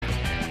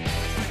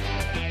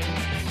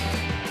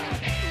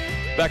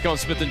Back on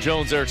Smith &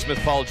 Jones, Eric Smith,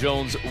 Paul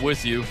Jones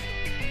with you.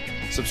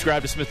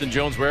 Subscribe to Smith &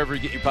 Jones wherever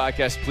you get your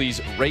podcast. Please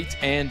rate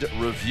and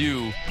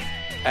review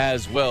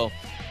as well.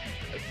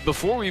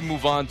 Before we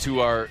move on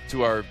to our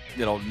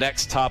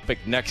next topic,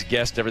 next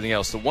guest, everything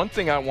else, the one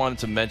thing I wanted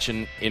to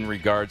mention in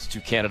regards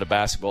to Canada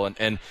basketball,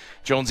 and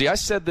Jonesy, I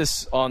said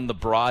this on the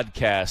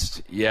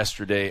broadcast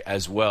yesterday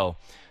as well,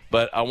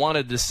 but I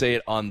wanted to say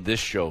it on this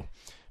show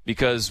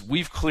because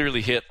we've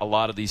clearly hit a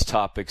lot of these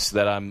topics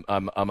that I'm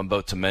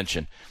about to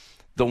mention.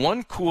 The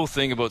one cool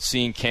thing about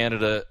seeing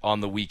Canada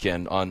on the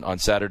weekend, on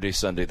Saturday,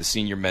 Sunday, the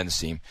senior men's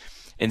team,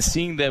 and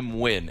seeing them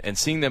win, and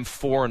seeing them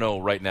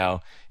 4-0 right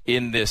now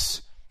in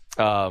this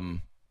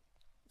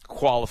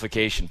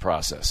qualification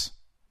process.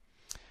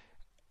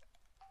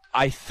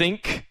 I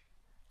think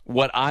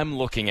what I'm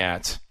looking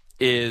at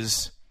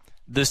is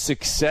the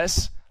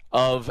success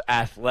of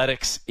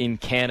athletics in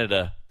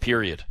Canada,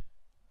 period.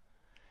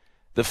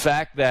 The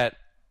fact that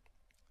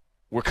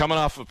we're coming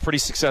off of pretty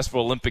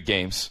successful Olympic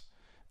Games,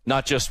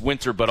 not just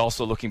winter, but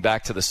also looking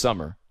back to the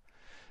summer.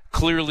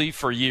 Clearly,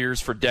 for years,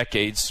 for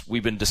decades,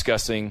 we've been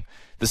discussing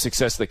the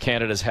success that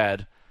Canada's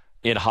had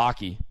in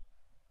hockey,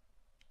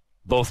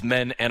 both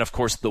men and, of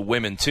course, the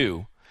women,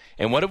 too.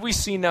 And what have we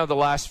seen now the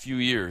last few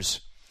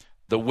years?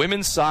 The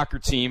women's soccer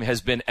team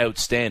has been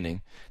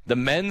outstanding. The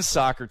men's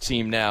soccer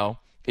team now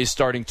is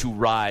starting to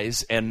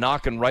rise and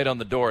knocking right on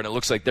the door, and it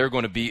looks like they're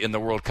going to be in the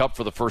World Cup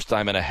for the first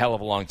time in a hell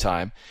of a long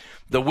time.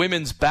 The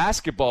women's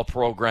basketball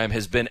program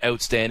has been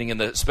outstanding, and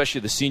especially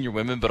the senior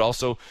women, but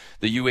also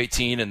the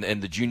U18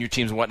 and the junior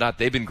teams and whatnot.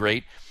 They've been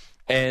great.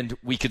 And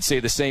we could say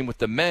the same with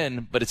the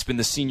men, but it's been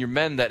the senior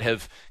men that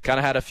have kind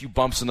of had a few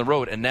bumps in the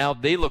road. And now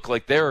they look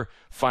like they're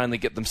finally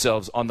getting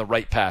themselves on the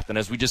right path. And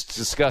as we just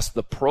discussed,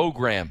 the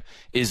program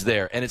is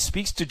there. And it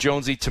speaks to,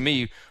 Jonesy, to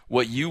me,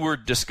 what you were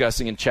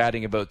discussing and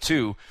chatting about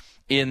too,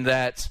 in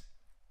that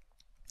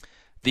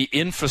the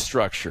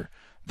infrastructure,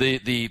 the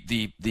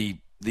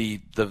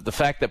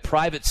fact that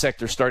private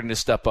sector is starting to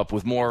step up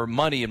with more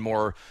money and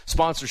more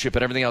sponsorship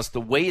and everything else,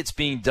 the way it's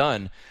being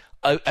done,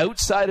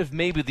 outside of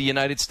maybe the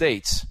United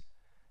States,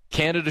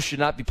 Canada should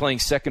not be playing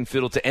second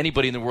fiddle to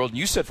anybody in the world. And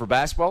you said for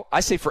basketball, I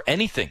say for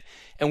anything.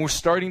 And we're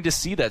starting to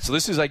see that. So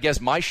this is, I guess,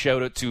 my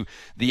shout out to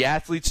the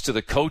athletes, to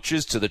the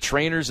coaches, to the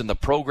trainers and the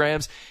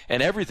programs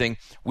and everything.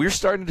 We're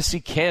starting to see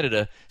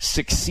Canada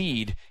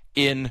succeed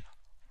in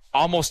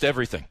almost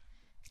everything.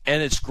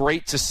 And it's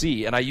great to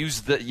see. And I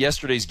used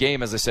yesterday's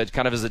game, as I said,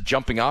 kind of as a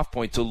jumping off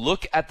point to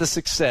look at the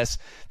success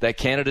that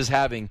Canada's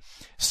having,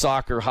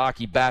 soccer,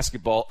 hockey,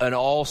 basketball, and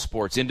all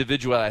sports,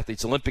 individual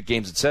athletes, Olympic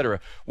Games, etc.,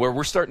 where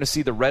we're starting to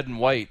see the red and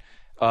white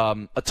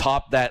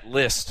atop that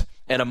list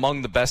and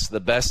among the best of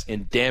the best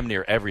in damn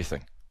near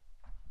everything.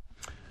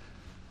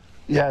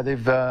 Yeah,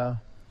 they've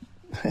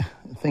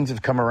things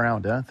have come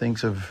around.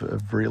 Things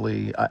have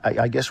really.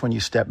 I guess when you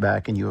step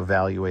back and you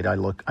evaluate,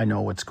 I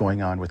know what's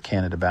going on with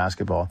Canada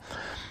basketball.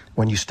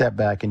 When you step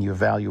back and you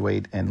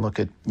evaluate and look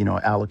at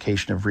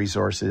allocation of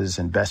resources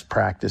and best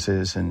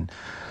practices and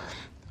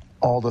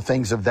all the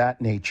things of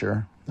that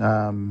nature,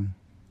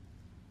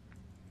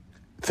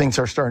 things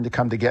are starting to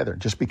come together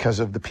just because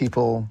of the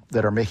people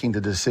that are making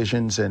the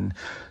decisions and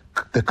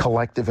the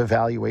collective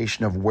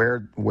evaluation of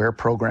where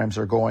programs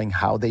are going,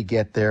 how they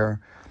get there.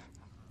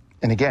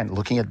 And again,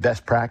 looking at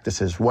best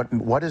practices,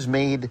 what has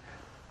made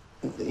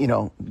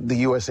the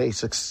USA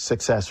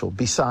successful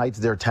besides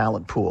their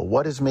talent pool?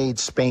 What has made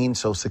Spain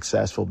so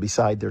successful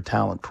beside their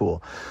talent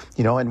pool?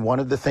 And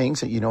one of the things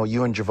that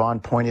you and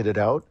Javon pointed it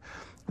out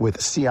with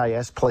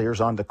CIS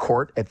players on the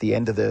court at the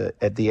end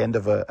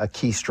of a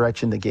key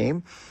stretch in the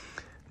game.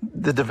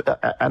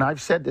 And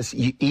I've said this,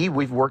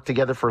 we've worked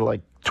together for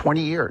like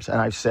 20 years,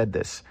 and I've said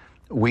this.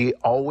 We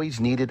always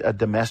needed a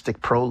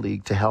domestic pro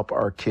league to help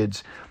our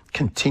kids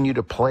continue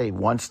to play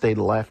once they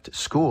left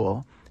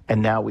school,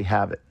 and now we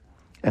have it.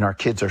 And our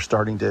kids are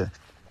starting to,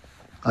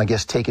 I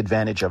guess, take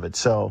advantage of it.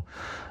 So,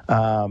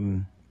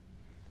 that's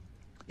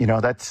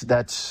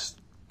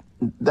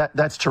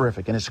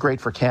terrific, and it's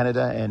great for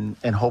Canada,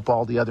 and hope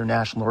all the other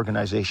national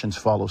organizations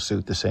follow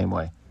suit the same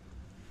way.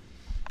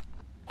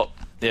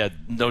 Yeah,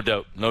 no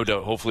doubt.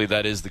 Hopefully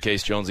that is the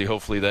case, Jonesy.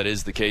 Hopefully that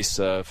is the case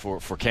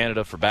for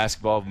Canada, for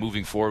basketball,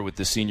 moving forward with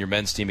the senior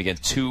men's team. Again,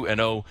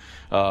 2-0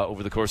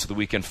 over the course of the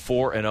weekend,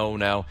 4-0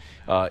 now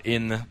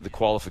in the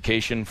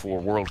qualification for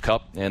World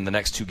Cup, and the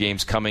next two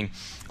games coming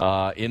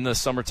in the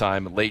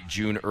summertime, late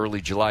June, early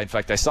July. In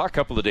fact, I saw a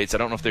couple of dates. I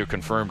don't know if they were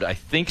confirmed. I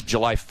think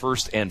July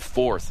 1st and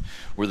 4th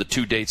were the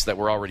two dates that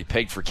were already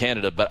pegged for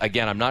Canada. But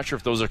again, I'm not sure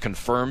if those are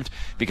confirmed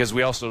because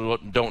we also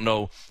don't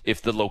know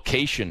if the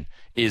location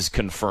is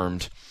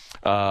confirmed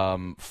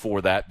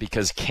for that,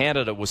 because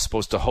Canada was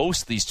supposed to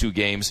host these two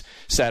games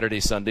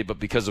Saturday, Sunday, but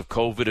because of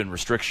COVID and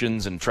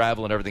restrictions and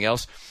travel and everything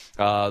else,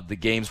 the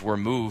games were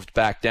moved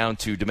back down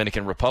to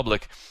Dominican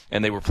Republic,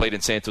 and they were played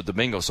in Santo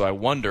Domingo. So I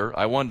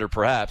wonder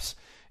perhaps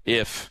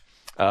if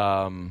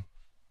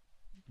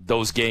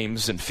those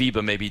games, and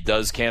FIBA maybe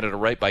does Canada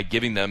right by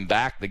giving them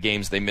back the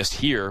games they missed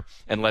here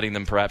and letting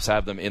them perhaps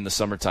have them in the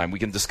summertime. We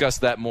can discuss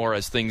that more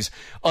as things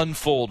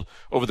unfold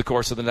over the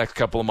course of the next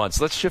couple of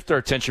months. Let's shift our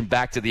attention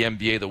back to the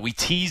NBA, though. We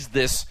teased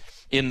this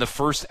in the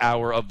first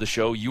hour of the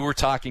show. You were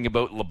talking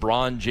about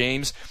LeBron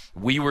James.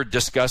 We were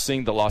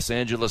discussing the Los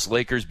Angeles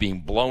Lakers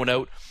being blown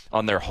out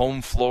on their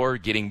home floor,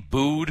 getting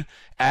booed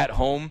at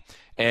home.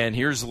 And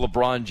here's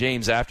LeBron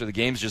James after the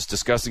games just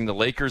discussing the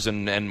Lakers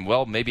and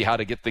well, maybe how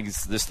to get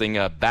this thing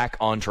back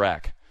on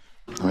track.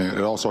 I mean,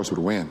 it all starts with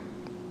a win.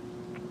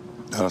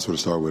 That's what it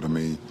started with. I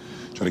mean,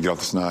 trying to get off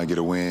the snide, get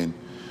a win,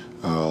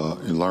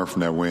 and learn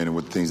from that win and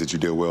what things that you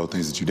did well,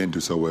 things that you didn't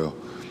do so well.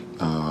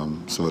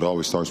 So it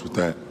always starts with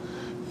that,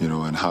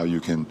 and how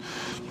you can,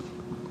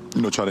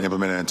 try to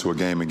implement that into a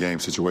game-and-game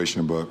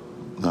situation. But,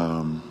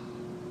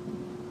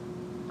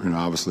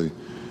 obviously,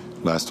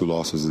 last two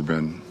losses have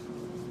been,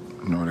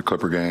 in the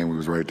Clipper game, we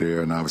was right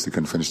there, and obviously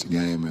couldn't finish the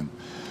game. And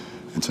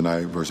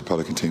tonight versus the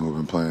Pelican team, we've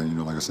been playing,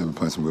 like I said, been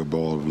playing some good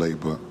ball of late.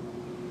 But,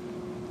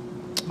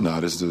 no,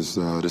 this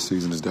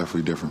season is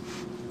definitely different.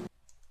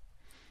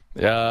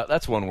 Yeah,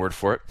 that's one word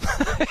for it.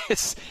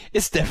 It's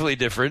definitely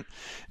different.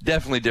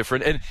 Definitely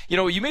different. And,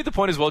 you made the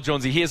point as well,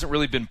 Jonesy, he hasn't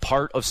really been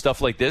part of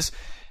stuff like this.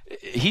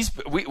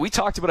 We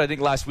talked about, I think,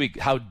 last week,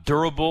 how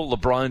durable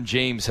LeBron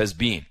James has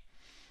been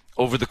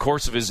over the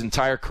course of his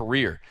entire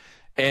career.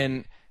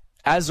 And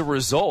as a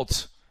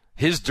result,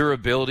 his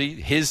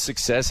durability, his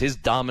success, his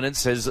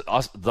dominance has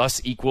thus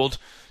equaled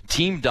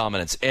team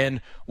dominance.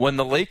 And when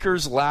the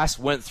Lakers last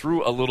went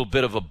through a little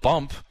bit of a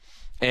bump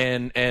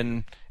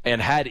and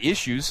had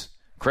issues,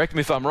 correct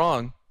me if I'm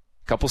wrong,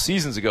 a couple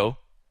seasons ago,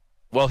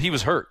 well, he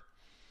was hurt.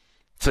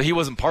 So he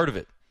wasn't part of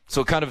it.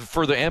 So it kind of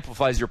further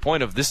amplifies your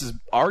point of this is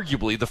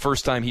arguably the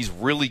first time he's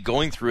really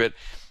going through it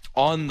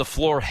on the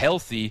floor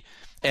healthy.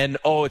 And,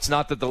 it's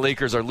not that the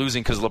Lakers are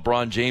losing because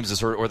LeBron James is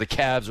hurt or the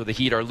Cavs or the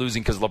Heat are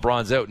losing because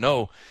LeBron's out.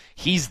 No,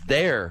 he's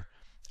there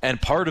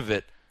and part of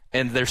it,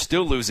 and they're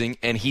still losing,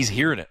 and he's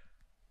hearing it.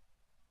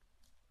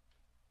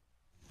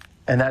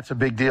 And that's a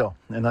big deal.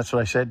 And that's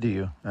what I said to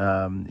you,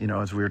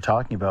 as we were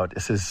talking about.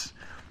 This is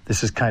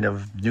kind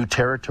of new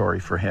territory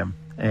for him.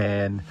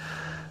 And,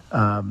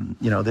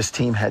 this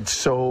team had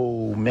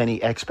so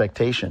many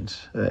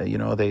expectations.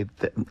 They're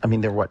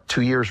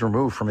 2 years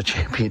removed from a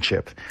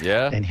championship.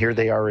 Yeah. And here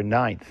they are in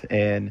ninth.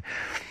 And,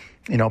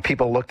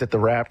 people looked at the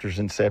Raptors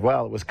and said,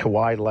 well, it was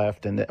Kawhi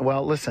left. And,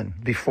 listen,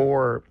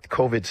 before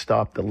COVID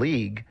stopped the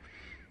league,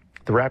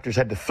 the Raptors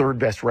had the third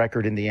best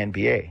record in the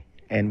NBA.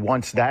 And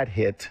once that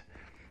hit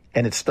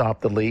and it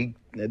stopped the league,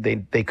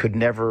 they could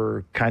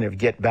never kind of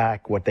get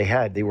back what they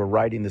had. They were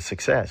riding the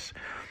success.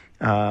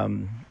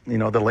 The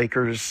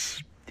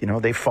Lakers,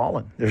 they've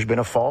fallen. There's been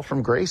a fall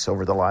from grace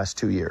over the last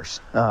 2 years.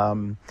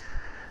 And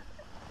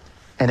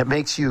it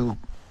makes you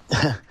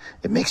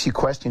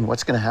question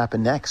what's going to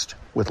happen next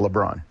with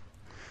LeBron.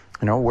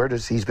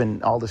 He's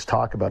been all this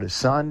talk about his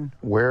son.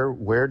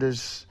 Where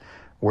does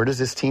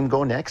this team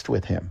go next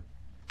with him?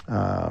 They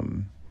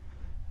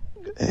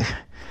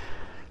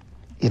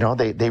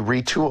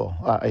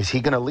retool. Is he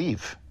going to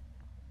leave?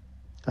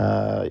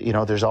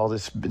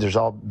 There's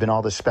been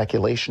all this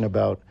speculation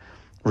about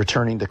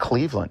returning to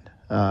Cleveland.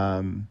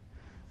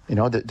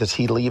 Does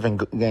he leave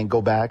and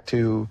go back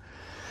to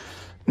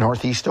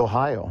Northeast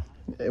Ohio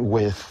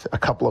with a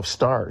couple of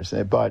stars?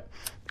 But,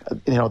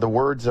 the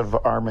words of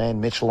our man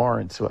Mitch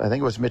Lawrence, I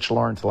think it was Mitch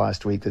Lawrence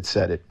last week that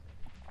said it,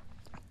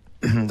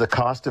 the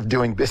cost of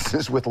doing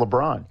business with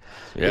LeBron.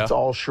 Yeah. It's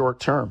all short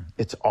term.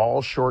 It's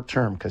all short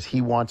term because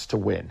he wants to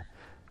win.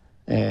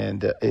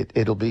 And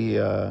it'll be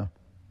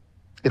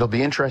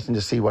interesting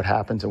to see what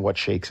happens and what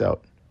shakes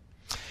out.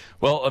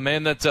 Well, a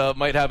man that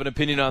might have an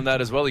opinion on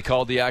that as well. He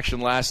called the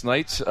action last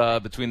night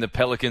between the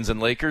Pelicans and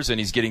Lakers, and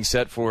he's getting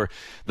set for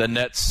the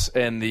Nets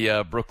and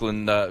the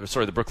Brooklyn Nets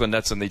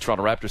and the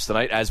Toronto Raptors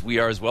tonight, as we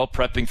are as well,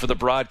 prepping for the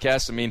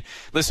broadcast. I mean,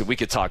 listen, we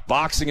could talk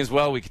boxing as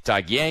well. We could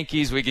talk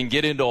Yankees. We can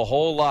get into a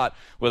whole lot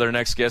with our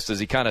next guest, as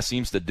he kind of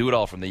seems to do it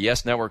all from the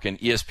Yes Network and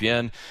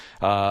ESPN,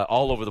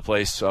 all over the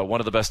place. One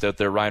of the best out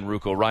there, Ryan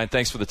Ruocco. Ryan,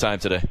 thanks for the time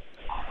today.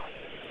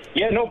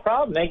 Yeah, no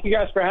problem. Thank you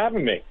guys for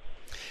having me.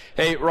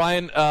 Hey,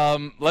 Ryan,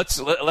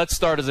 let's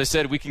start. As I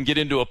said, we can get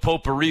into a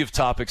potpourri of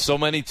topics, so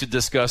many to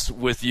discuss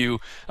with you,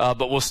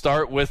 but we'll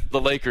start with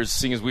the Lakers,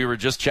 seeing as we were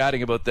just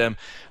chatting about them.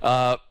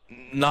 Not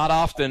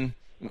often,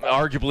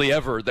 arguably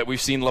ever, that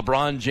we've seen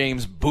LeBron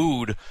James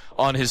booed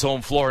on his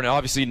home floor, and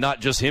obviously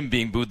not just him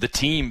being booed, the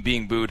team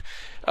being booed.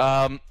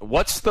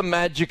 What's the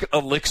magic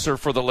elixir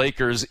for the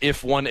Lakers,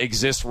 if one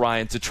exists,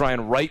 Ryan, to try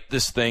and right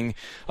this thing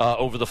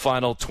over the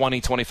final 20,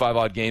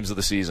 25-odd games of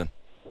the season?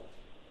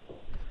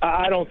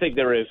 I don't think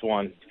there is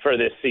one for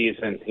this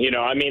season.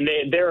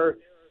 Their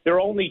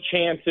only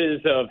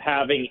chances of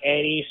having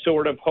any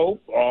sort of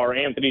hope are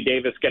Anthony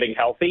Davis getting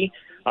healthy.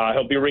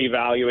 He'll be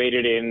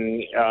reevaluated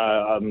in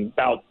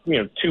about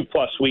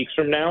 2+ weeks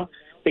from now.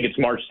 I think it's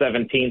March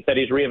 17th that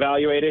he's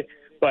reevaluated.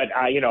 But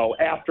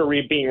after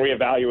being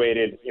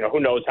reevaluated, who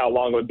knows how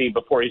long it would be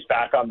before he's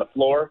back on the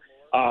floor.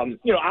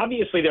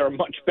 Obviously they're a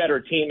much better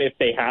team if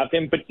they have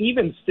him, but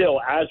even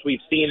still, as we've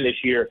seen this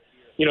year,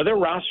 their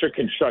roster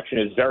construction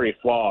is very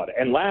flawed.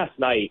 And last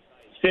night,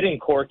 sitting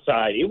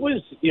courtside, it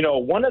was,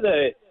 one of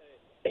the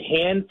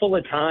handful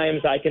of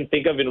times I can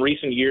think of in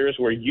recent years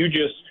where you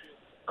just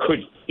could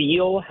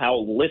feel how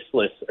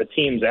listless a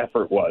team's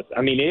effort was.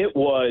 I mean, it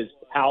was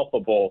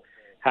palpable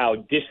how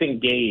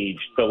disengaged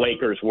the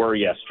Lakers were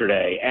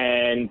yesterday.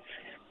 And,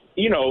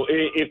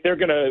 if they're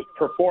going to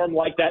perform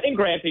like that, and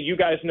granted, you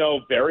guys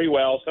know very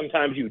well,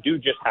 sometimes you do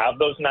just have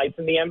those nights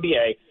in the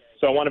NBA,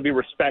 so I want to be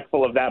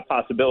respectful of that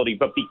possibility.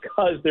 But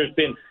because there's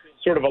been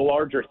sort of a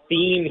larger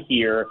theme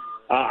here,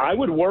 I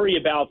would worry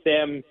about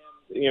them,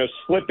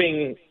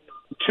 slipping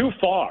too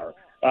far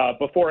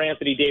before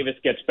Anthony Davis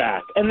gets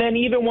back. And then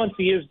even once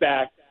he is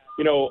back,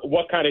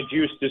 what kind of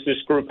juice does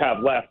this group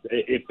have left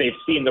if they've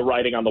seen the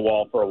writing on the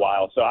wall for a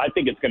while? So I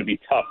think it's going to be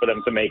tough for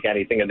them to make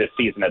anything of this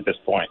season at this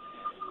point.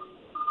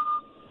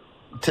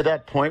 To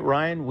that point,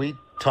 Ryan, we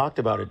talked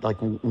about it. Like,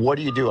 what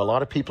do you do? A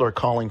lot of people are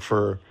calling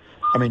for,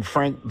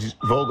 Frank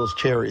Vogel's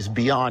chair is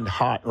beyond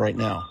hot right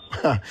now.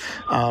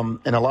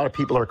 And a lot of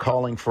people are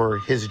calling for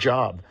his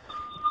job.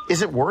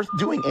 Is it worth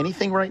doing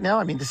anything right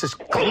now? This is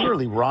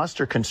clearly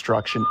roster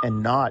construction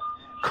and not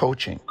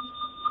coaching.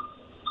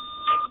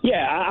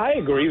 Yeah, I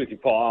agree with you,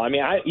 Paul.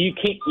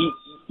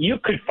 You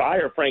could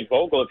fire Frank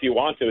Vogel if you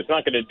want to. It's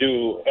not going to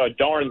do a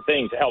darn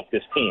thing to help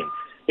this team.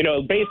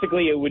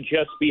 Basically it would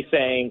just be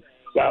saying,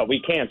 well,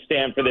 we can't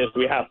stand for this.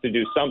 We have to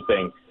do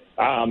something.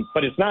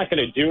 But it's not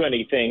going to do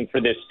anything for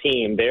this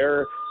team.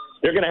 They're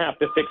going to have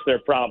to fix their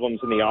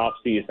problems in the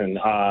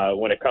offseason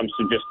when it comes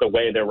to just the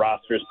way their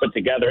roster is put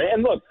together.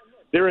 And look,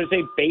 there is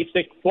a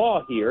basic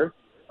flaw here.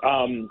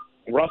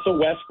 Russell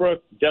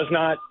Westbrook does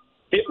not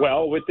fit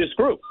well with this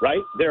group,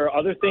 right? There are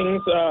other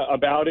things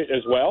about it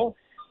as well.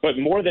 But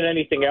more than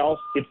anything else,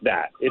 it's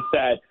that. It's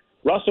that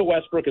Russell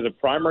Westbrook is a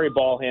primary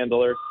ball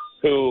handler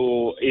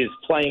who is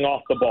playing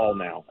off the ball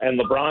now. And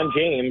LeBron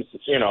James,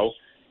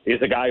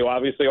 is a guy who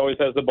obviously always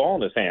has the ball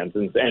in his hands.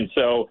 And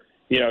so,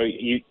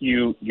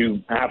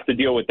 you have to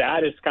deal with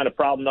that. It's kind of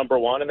problem number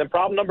one. And then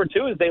problem number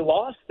two is they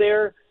lost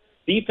their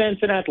defense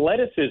and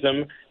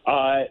athleticism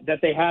that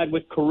they had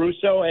with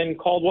Caruso and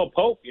Caldwell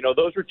Pope.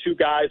 Those were two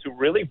guys who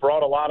really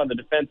brought a lot on the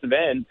defensive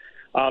end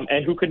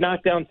and who could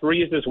knock down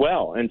threes as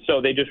well. And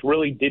so they just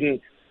really didn't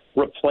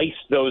replace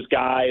those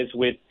guys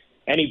with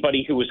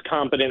anybody who was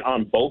competent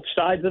on both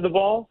sides of the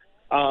ball.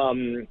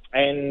 So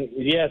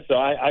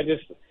I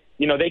just,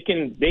 they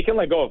can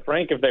let go of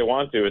Frank if they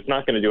want to. It's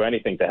not going to do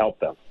anything to help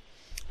them.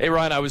 Hey,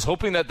 Ryan, I was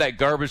hoping that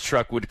garbage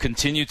truck would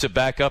continue to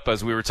back up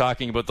as we were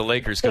talking about the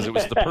Lakers because it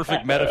was the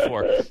perfect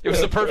metaphor. It was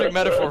the perfect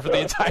metaphor for the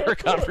entire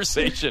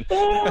conversation.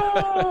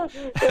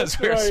 As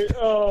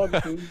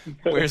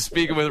we're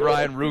speaking with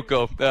Ryan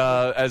Ruocco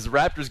as the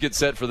Raptors get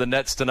set for the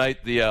Nets tonight,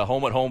 the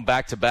home-at-home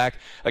back-to-back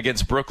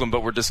against Brooklyn.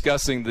 But we're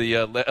discussing the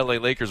L.A.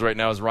 Lakers right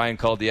now, as Ryan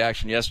called the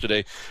action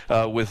yesterday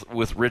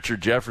with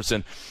Richard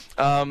Jefferson.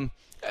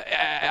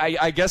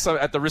 I guess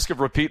at the risk of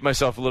repeating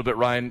myself a little bit,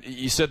 Ryan,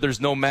 you said there's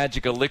no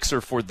magic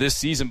elixir for this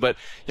season, but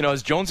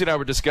as Jonesy and I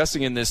were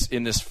discussing in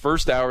this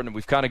first hour, and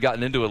we've kind of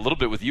gotten into it a little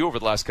bit with you over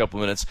the last couple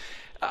of minutes,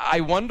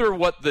 I wonder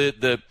what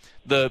the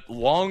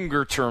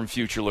longer-term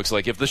future looks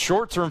like. If the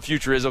short-term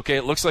future is, okay,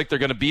 it looks like they're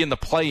going to be in the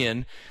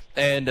play-in,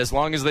 and as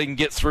long as they can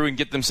get through and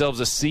get themselves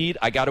a seed,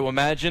 I got to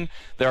imagine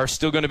there are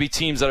still going to be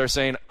teams that are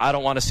saying, I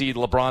don't want to see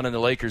LeBron and the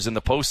Lakers in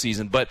the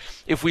postseason. But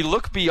if we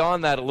look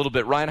beyond that a little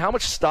bit, Ryan, how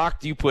much stock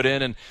do you put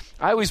in? And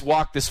I always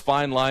walk this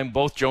fine line,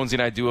 both Jonesy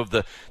and I do, of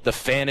the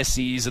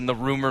fantasies and the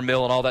rumor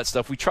mill and all that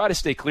stuff. We try to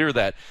stay clear of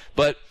that.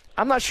 But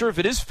I'm not sure if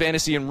it is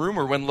fantasy and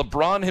rumor when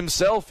LeBron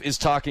himself is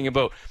talking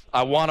about,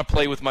 I want to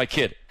play with my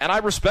kid. And I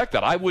respect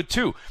that. I would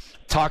too.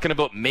 Talking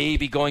about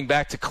maybe going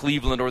back to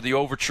Cleveland or the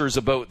overtures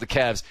about the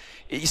Cavs.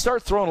 You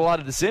start throwing a lot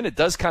of this in, it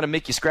does kind of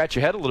make you scratch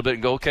your head a little bit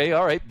and go, okay,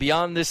 all right,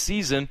 beyond this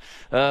season,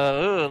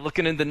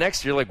 looking into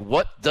next year, like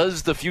what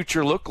does the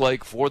future look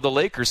like for the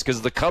Lakers?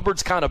 Because the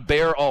cupboard's kind of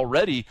bare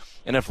already,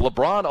 and if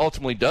LeBron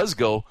ultimately does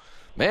go,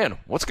 man,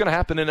 what's going to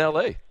happen in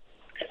L.A.?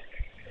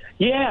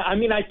 Yeah, I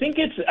think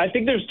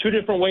there's two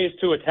different ways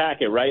to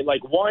attack it, right?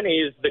 Like one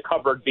is the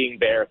cupboard being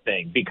bare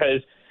thing,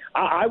 because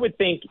I would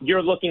think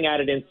you're looking at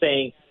it and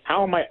saying,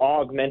 how am I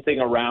augmenting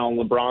around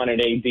LeBron and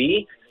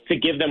AD to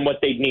give them what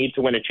they need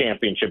to win a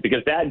championship?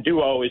 Because that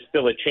duo is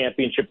still a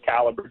championship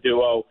caliber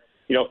duo,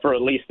 for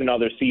at least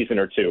another season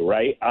or two,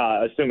 right?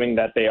 Assuming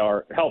that they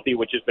are healthy,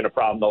 which has been a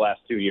problem the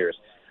last 2 years.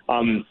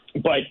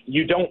 But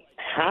you don't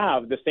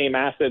have the same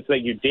assets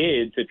that you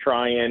did to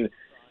try and,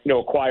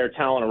 acquire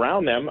talent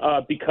around them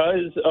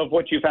because of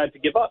what you've had to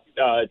give up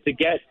to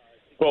get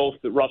both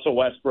Russell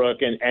Westbrook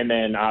and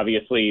then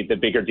obviously the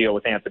bigger deal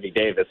with Anthony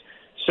Davis.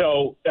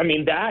 So,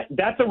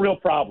 that's a real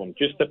problem,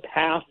 just the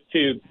path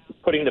to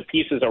putting the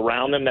pieces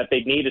around them that they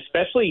need,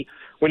 especially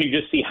when you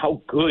just see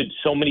how good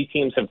so many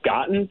teams have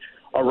gotten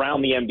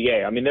around the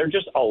NBA. There are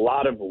just a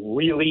lot of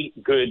really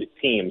good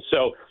teams.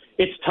 So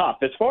it's tough.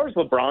 As far as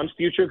LeBron's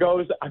future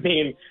goes, I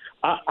mean,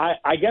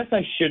 I guess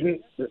I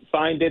shouldn't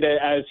find it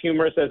as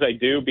humorous as I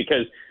do,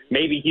 because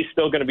maybe he's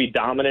still going to be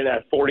dominant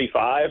at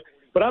 45.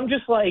 But I'm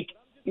just like,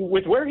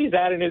 with where he's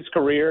at in his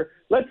career,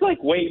 let's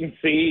wait and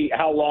see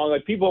how long.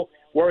 People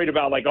worried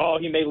about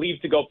he may leave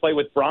to go play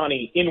with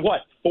Bronny in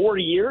 4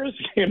 years?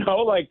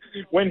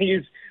 When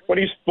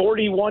he's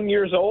 41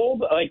 years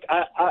old.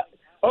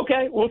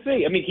 Okay, we'll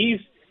see. I mean,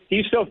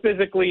 he's so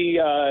physically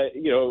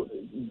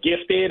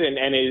gifted,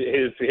 and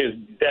his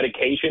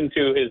dedication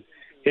to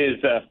his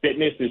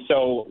fitness is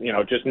so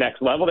just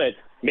next level that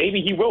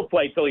maybe he will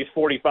play till he's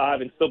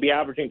 45 and still be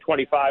averaging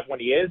 25 when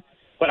he is.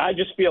 But I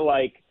just feel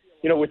like,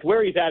 with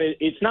where he's at,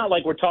 it's not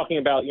like we're talking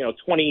about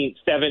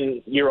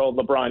 27-year-old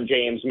LeBron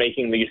James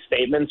making these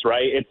statements,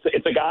 right?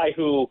 It's a guy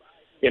who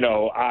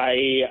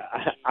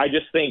I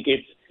just think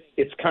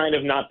it's kind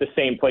of not the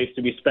same place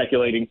to be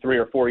speculating 3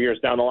 or 4 years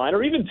down the line,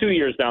 or even 2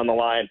 years down the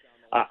line.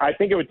 I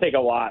think it would take a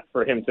lot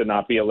for him to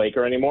not be a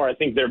Laker anymore. I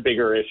think their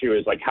bigger issue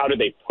is how do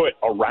they put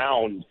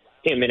around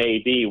him and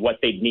AD what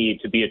they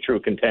need to be a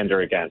true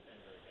contender again.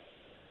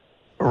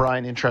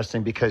 Ryan,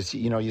 interesting, because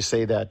you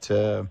say that.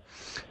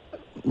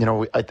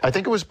 I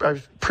think I was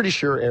pretty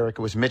sure, Eric,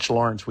 it was Mitch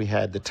Lawrence we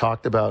had that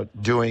talked about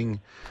doing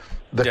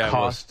the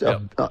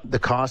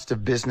cost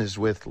of business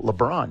with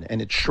LeBron,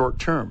 and it's short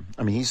term.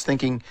 I mean, he's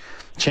thinking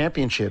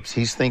championships.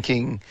 He's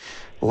thinking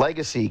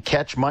legacy,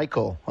 catch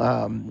Michael,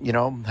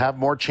 have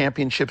more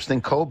championships than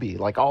Kobe,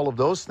 all of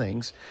those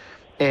things.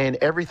 And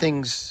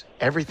everything's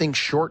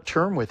short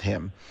term with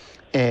him.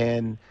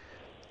 And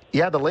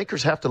yeah, the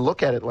Lakers have to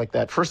look at it like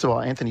that. First of all,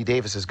 Anthony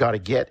Davis has got to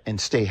get and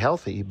stay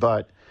healthy.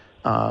 But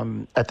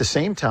at the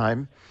same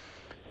time,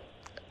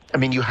 I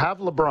mean, you have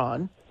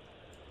LeBron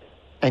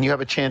and you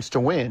have a chance to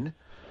win,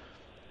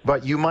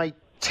 but you might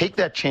take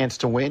that chance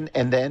to win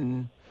and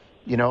then,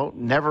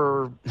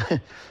 never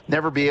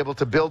be able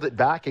to build it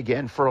back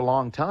again for a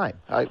long time.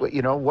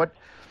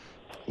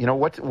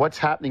 What's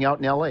happening out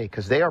in LA,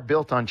 because they are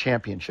built on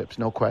championships,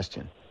 no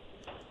question.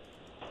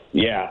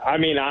 Yeah, I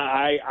mean,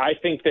 I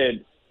think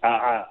that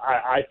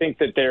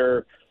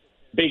their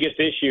biggest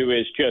issue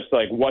is just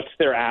what's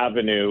their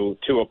avenue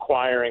to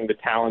acquiring the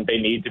talent they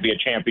need to be a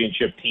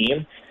championship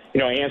team.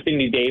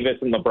 Anthony Davis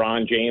and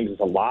LeBron James is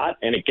a lot,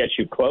 and it gets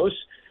you close,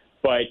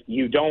 but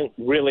you don't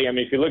really. I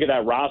mean, if you look at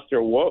that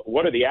roster,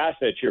 what are the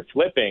assets you're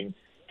flipping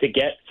to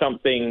get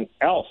something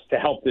else to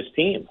help this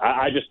team?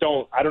 I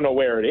don't know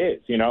where it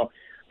is.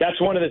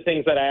 That's one of the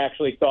things that I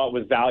actually thought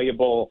was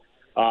valuable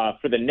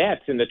for the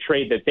Nets in the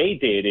trade that they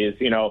did is,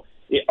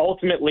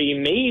 ultimately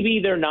maybe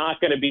they're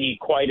not going to be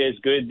quite as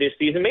good this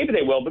season. Maybe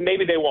they will, but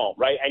maybe they won't,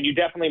 right? And you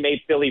definitely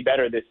made Philly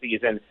better this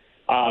season.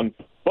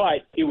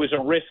 But it was a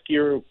risk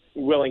you're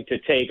willing to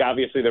take.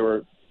 Obviously, there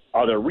were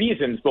other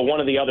reasons, but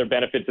one of the other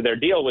benefits of their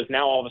deal was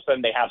now all of a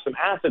sudden they have some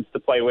assets to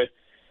play with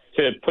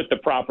to put the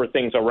proper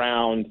things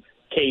around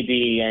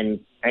KD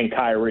and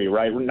Kyrie,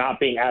 right? Not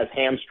being as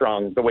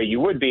hamstrung the way you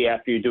would be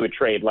after you do a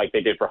trade like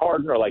they did for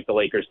Harden or like the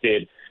Lakers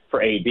did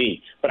for AD.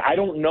 But I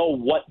don't know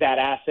what that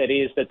asset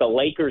is that the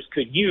Lakers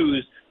could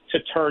use to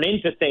turn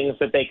into things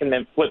that they can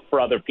then flip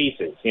for other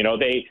pieces.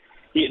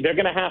 They're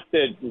going to have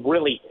to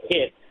really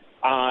hit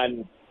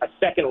on a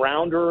second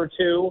rounder or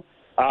two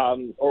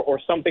or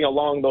something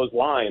along those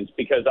lines,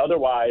 because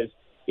otherwise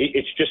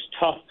it's just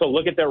tough to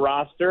look at their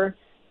roster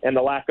and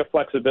the lack of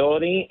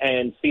flexibility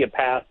and see a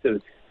path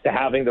to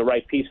having the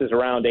right pieces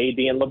around AD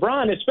and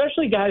LeBron,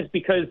 especially guys,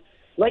 because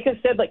like I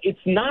said, it's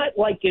not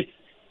like it's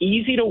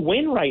easy to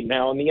win right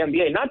now in the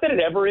NBA. Not that it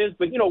ever is,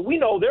 but, we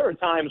know there are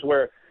times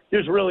where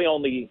there's really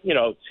only,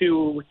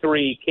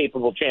 2-3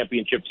 capable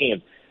championship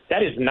teams.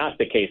 That is not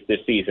the case this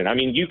season. I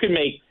mean, you can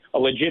make a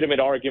legitimate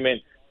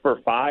argument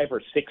for 5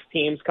 or 6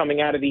 teams coming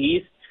out of the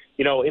East.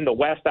 In the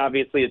West,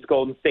 obviously, it's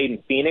Golden State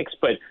and Phoenix,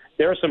 but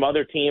there are some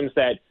other teams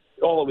that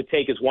all it would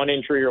take is one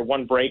injury or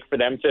one break for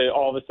them to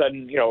all of a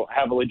sudden,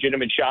 have a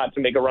legitimate shot to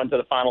make a run to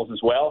the finals as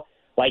well.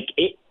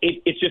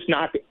 It's just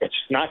not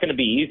going to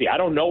be easy. I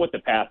don't know what the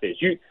path is.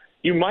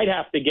 You might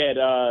have to get,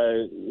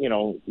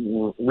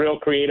 real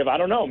creative. I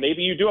don't know.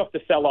 Maybe you do have to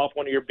sell off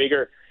one of your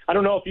bigger. I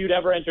don't know if you'd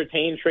ever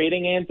entertain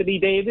trading Anthony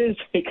Davis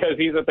because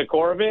he's at the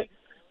core of it,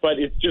 but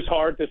it's just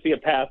hard to see a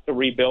path to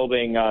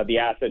rebuilding the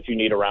assets you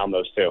need around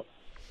those two.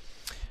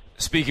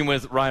 Speaking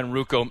with Ryan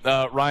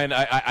Ruocco. Ryan,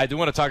 I do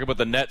want to talk about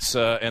the Nets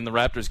and the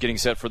Raptors getting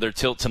set for their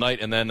tilt tonight,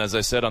 and then, as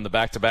I said, on the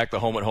back-to-back, the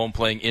home-at-home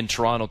playing in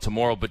Toronto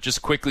tomorrow. But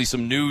just quickly,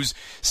 some news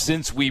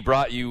since we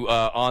brought you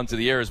onto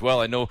the air as well.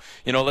 I know,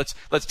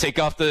 let's take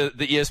off the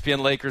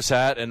ESPN Lakers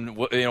hat and,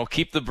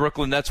 keep the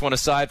Brooklyn Nets one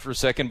aside for a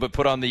second, but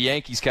put on the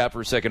Yankees cap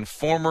for a second.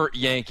 Former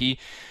Yankee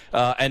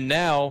and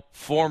now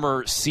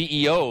former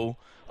CEO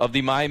of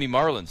the Miami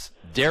Marlins,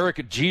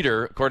 Derek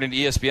Jeter, according to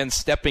ESPN,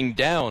 stepping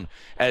down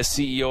as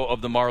CEO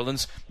of the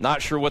Marlins.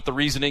 Not sure what the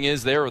reasoning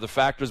is there or the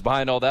factors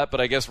behind all that,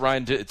 but I guess,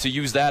 Ryan, to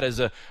use that as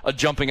a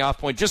jumping off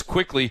point, just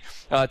quickly,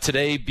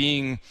 today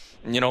being,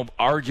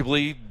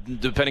 arguably,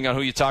 depending on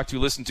who you talk to,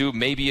 listen to,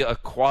 maybe a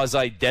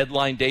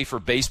quasi-deadline day for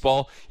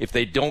baseball. If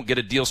they don't get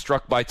a deal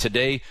struck by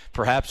today,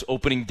 perhaps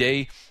opening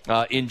day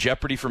in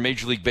jeopardy for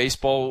Major League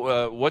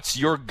Baseball. What's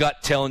your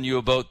gut telling you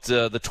about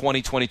the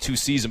 2022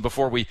 season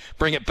before we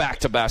bring it back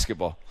to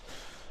basketball?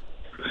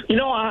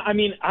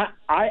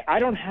 I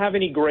don't have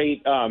any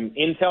great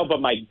intel,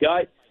 but my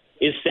gut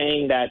is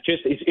saying that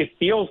it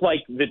feels like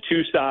the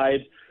two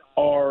sides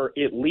are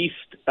at least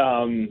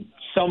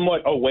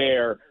somewhat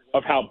aware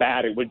of how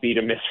bad it would be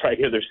to miss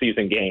regular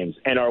season games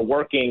and are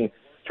working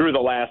through the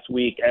last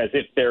week as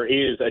if there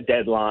is a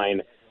deadline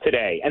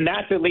today. And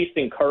that's at least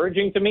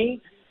encouraging to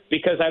me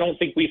because I don't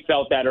think we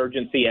felt that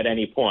urgency at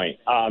any point.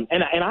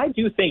 And I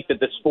do think that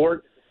the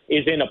sport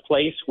is in a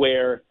place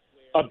where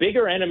a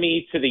bigger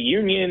enemy to the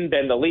union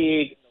than the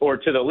league or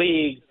to the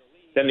league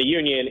than the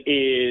union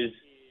is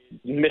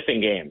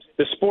missing games.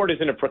 The sport is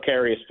in a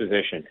precarious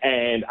position,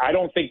 and I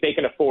don't think they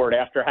can afford,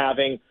 after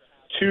having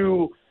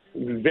two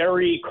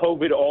very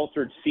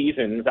COVID-altered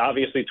seasons,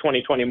 obviously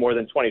 2020 more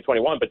than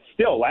 2021, but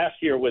still last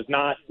year was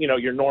not,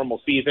 your normal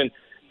season.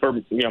 For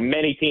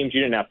many teams,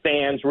 you didn't have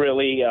fans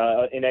really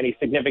in any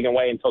significant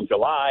way until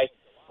July.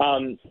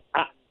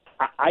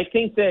 I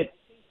think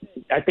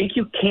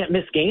you can't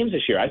miss games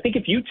this year. I think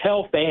if you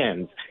tell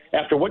fans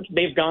after what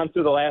they've gone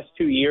through the last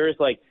 2 years,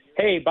 like,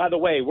 hey, by the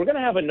way, we're going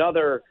to have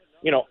another,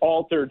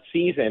 altered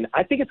season,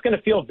 I think it's going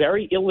to feel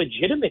very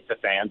illegitimate to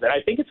fans. And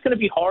I think it's going to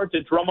be hard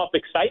to drum up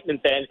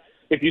excitement then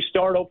if you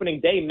start opening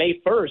day May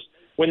 1st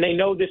when they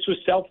know this was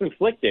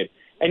self-inflicted.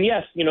 And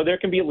yes, there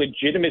can be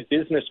legitimate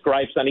business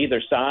gripes on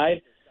either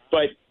side,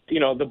 but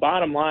the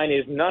bottom line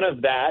is none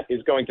of that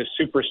is going to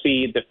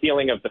supersede the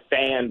feeling of the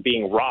fan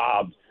being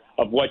robbed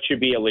of what should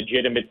be a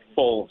legitimate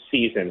full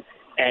season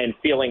and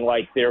feeling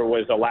like there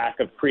was a lack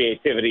of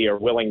creativity or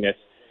willingness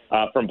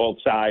from both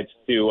sides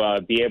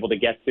to be able to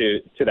get to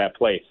that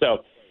place.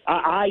 So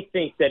I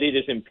think that it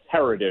is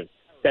imperative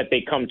that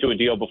they come to a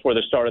deal before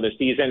the start of the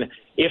season.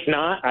 If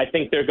not, I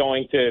think they're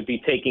going to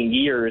be taking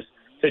years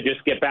to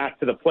just get back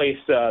to the place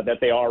that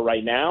they are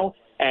right now,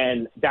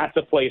 and that's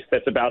a place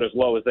that's about as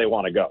low as they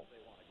want to go.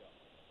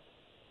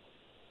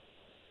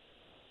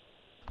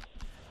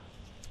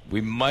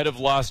 We might have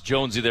lost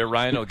Jonesy there,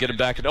 Ryan. I'll get him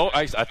back.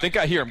 I think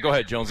I hear him. Go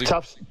ahead, Jonesy.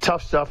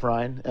 Tough stuff,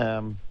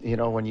 Ryan.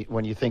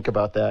 When you think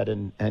about that,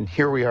 and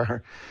here we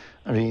are.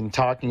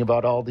 Talking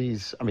about all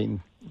these.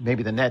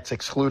 Maybe the Nets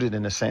excluded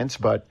in a sense,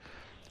 but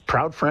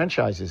proud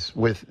franchises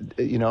with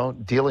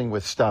dealing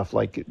with stuff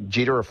like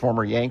Jeter, a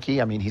former Yankee.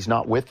 He's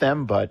not with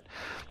them, but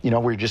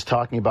we're just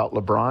talking about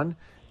LeBron.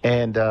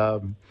 And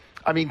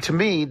to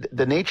me,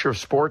 the nature of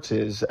sports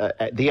is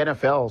the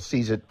NFL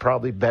sees it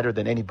probably better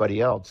than anybody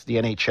else. The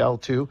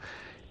NHL too.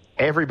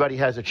 Everybody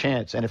has a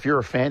chance, and if you're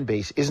a fan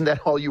base, isn't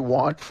that all you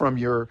want from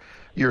your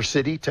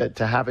city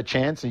to have a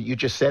chance? And you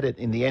just said it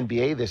in the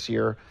NBA this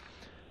year.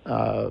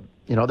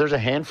 There's a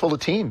handful of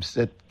teams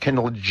that can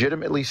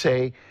legitimately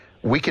say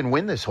we can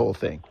win this whole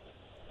thing.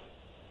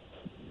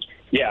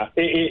 Yeah,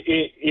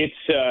 it's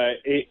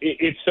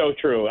so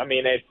true.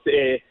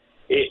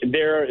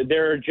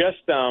 They're just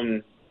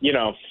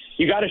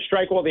you got to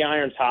strike while the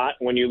iron's hot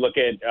when you look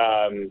at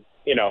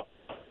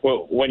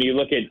when you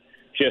look at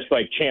just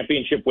like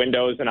championship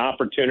windows and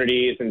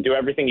opportunities and do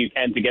everything you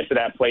can to get to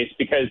that place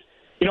because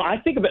I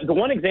think about the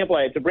one example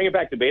to bring it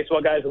back to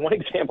baseball, guys. The one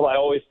example I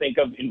always think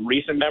of in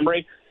recent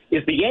memory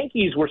is the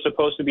Yankees were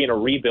supposed to be in a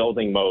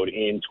rebuilding mode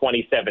in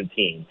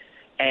 2017.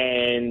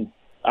 And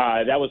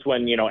that was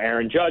when,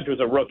 Aaron Judge was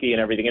a rookie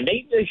and everything. And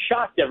they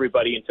shocked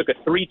everybody and took a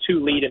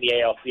 3-2 lead in the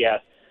ALCS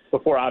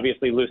before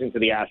obviously losing to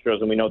the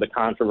Astros. And we know the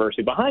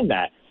controversy behind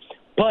that.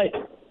 But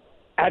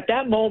at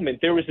that moment,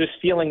 there was this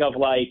feeling of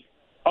like,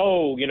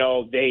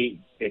 they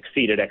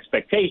exceeded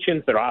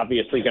expectations. They're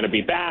obviously going to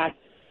be back.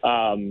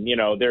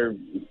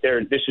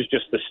 This is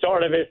just the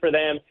start of it for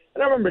them.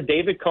 And I remember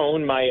David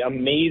Cohn, my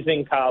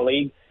amazing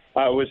colleague,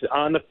 was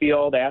on the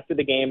field after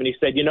the game. And he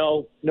said,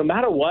 no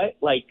matter what,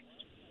 like,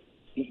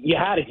 you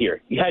had it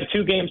here. You had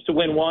 2 games to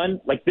win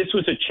one. Like, this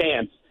was a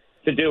chance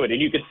to do it.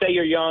 And you could say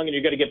you're young and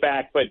you're going to get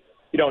back, but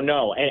you don't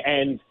know.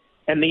 And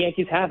the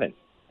Yankees haven't.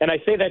 And I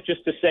say that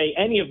just to say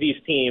any of these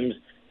teams,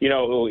 in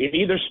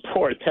either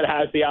sport that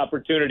has the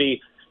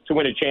opportunity to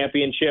win a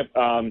championship,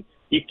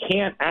 you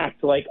can't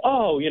act like,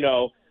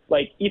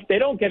 like if they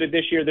don't get it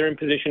this year, they're in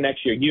position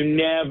next year. You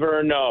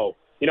never know.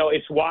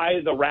 It's why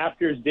the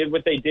Raptors did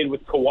what they did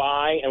with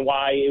Kawhi and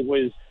why it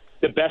was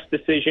the best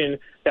decision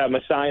that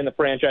Masai and the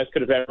franchise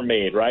could have ever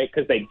made, right?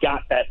 Because they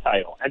got that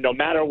title. And no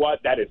matter what,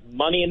 that is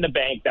money in the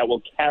bank that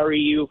will carry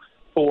you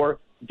for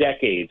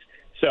decades.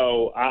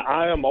 So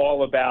I am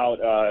all about,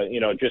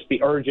 just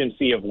the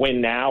urgency of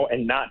win now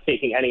and not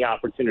taking any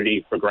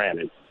opportunity for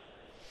granted.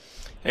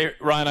 Hey,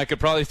 Ryan, I could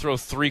probably throw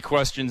 3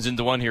 questions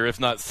into one here, if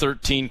not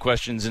 13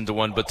 questions into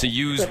one, but to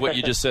use what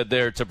you just said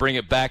there, to bring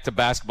it back to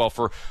basketball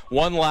for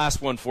one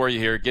last one for you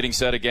here, getting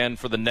set again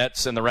for the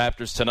Nets and the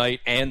Raptors tonight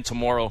and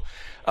tomorrow.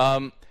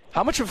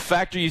 How much of a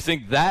factor do you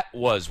think that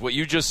was, what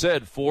you just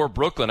said, for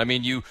Brooklyn? I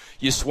mean, you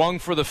swung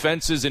for the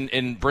fences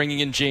in bringing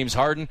in James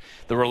Harden.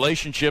 The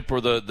relationship or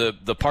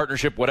the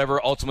partnership,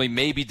 whatever, ultimately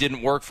maybe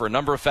didn't work for a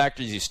number of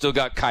factors. You still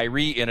got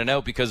Kyrie in and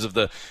out because of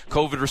the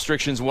COVID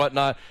restrictions and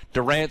whatnot.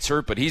 Durant's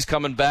hurt, but he's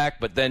coming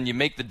back. But then you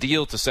make the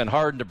deal to send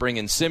Harden to bring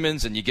in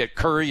Simmons, and you get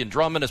Curry and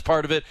Drummond as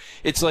part of it.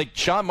 It's like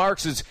Sean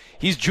Marks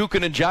he's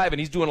juking and jiving.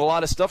 He's doing a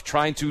lot of stuff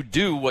trying to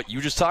do what you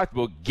just talked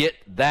about, get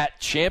that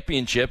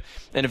championship.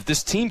 And if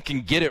this team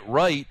can get it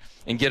right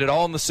and get it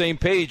all on the same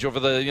page over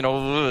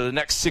the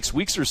next 6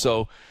 weeks or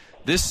so,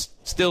 this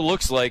still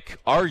looks like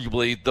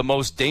arguably the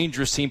most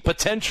dangerous team,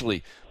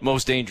 potentially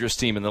most dangerous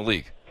team in the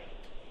league.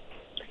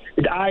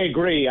 I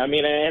agree. I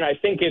mean, and I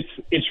think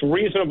it's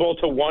reasonable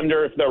to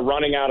wonder if they're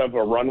running out of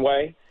a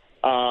runway,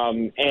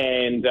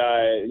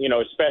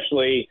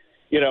 especially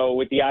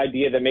with the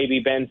idea that maybe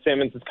Ben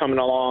Simmons is coming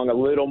along a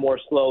little more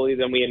slowly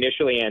than we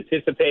initially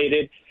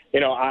anticipated.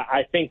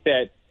 I think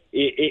that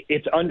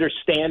it's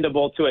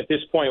understandable to, at this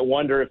point,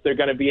 wonder if they're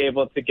going to be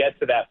able to get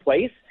to that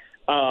place.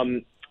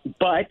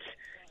 But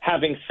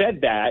having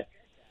said that,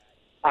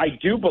 I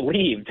do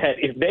believe that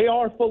if they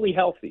are fully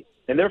healthy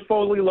and they're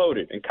fully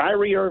loaded and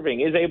Kyrie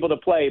Irving is able to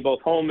play both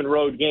home and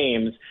road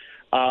games,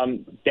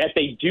 that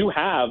they do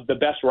have the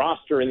best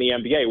roster in the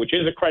NBA, which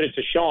is a credit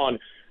to Sean,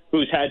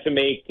 who's had to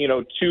make,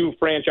 2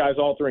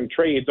 franchise-altering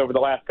trades over the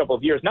last couple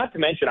of years. Not to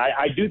mention,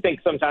 I do think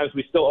sometimes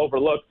we still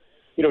overlook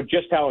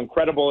just how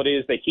incredible it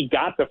is that he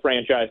got the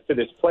franchise to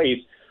this place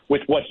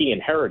with what he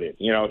inherited.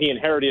 He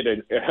inherited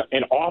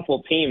an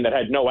awful team that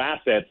had no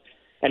assets,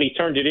 and he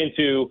turned it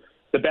into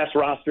the best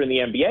roster in the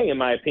NBA, in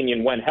my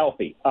opinion, when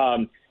healthy.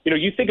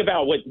 You think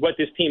about what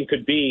this team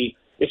could be,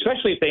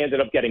 especially if they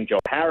ended up getting Joe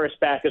Harris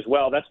back as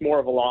well. That's more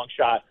of a long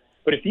shot.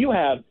 But if you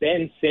have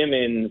Ben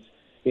Simmons,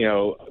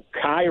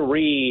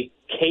 Kyrie,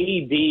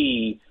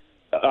 KD,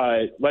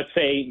 let's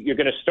say you're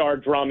going to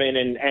start Drummond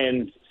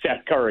and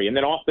Seth Curry. And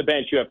then off the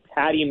bench, you have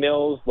Patty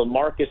Mills,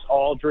 LaMarcus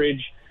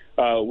Aldridge.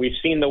 We've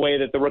seen the way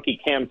that the rookie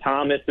Cam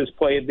Thomas has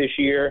played this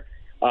year.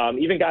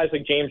 Even guys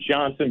like James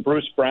Johnson,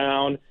 Bruce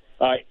Brown,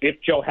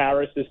 if Joe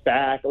Harris is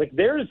back.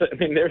 There's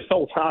a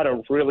lot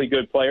of really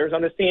good players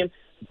on this team.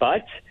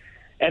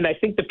 And I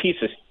think the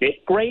pieces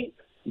fit great,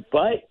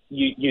 but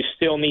you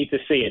still need to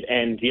see it.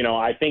 And,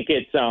 I think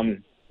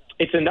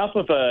it's enough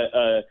of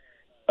a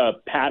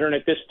pattern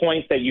at this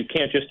point that you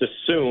can't just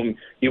assume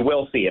you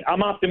will see it.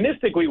 I'm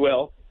optimistic we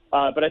will,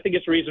 but I think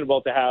it's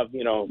reasonable to have,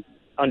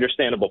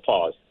 understandable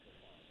pause.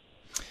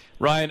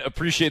 Ryan,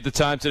 appreciate the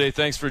time today.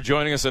 Thanks for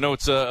joining us. I know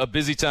it's a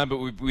busy time, but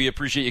we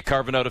appreciate you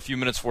carving out a few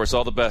minutes for us.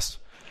 All the best.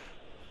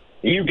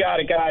 You got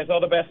it, guys. All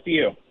the best to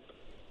you.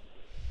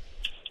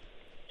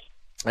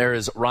 There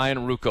is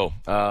Ryan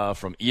Ruocco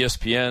from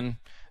ESPN.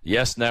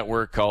 Yes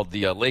Network, called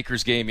the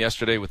Lakers game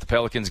yesterday with the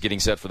Pelicans getting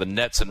set for the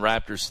Nets and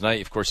Raptors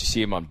tonight. Of course, you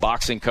see him on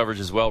boxing coverage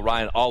as well.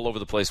 Ryan, all over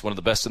the place, one of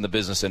the best in the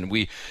business, and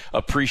we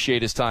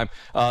appreciate his time.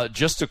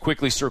 Just to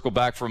quickly circle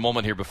back for a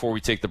moment here before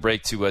we take the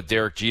break to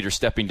Derek Jeter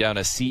stepping down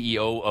as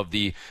CEO of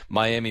the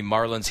Miami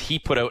Marlins. He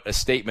put out a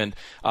statement.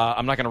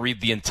 I'm not going to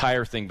read the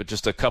entire thing, but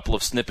just a couple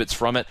of snippets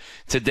from it.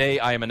 Today,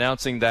 I am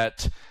announcing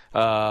that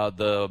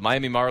the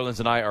Miami Marlins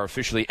and I are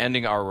officially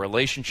ending our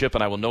relationship,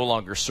 and I will no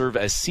longer serve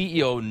as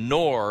CEO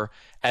nor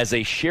as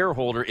a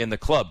shareholder in the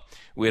club.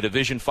 We had a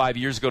vision 5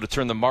 years ago to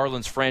turn the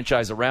Marlins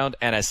franchise around,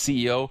 and as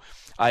CEO,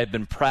 I have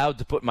been proud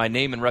to put my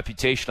name and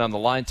reputation on the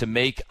line to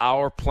make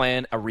our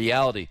plan a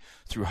reality.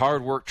 Through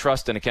hard work,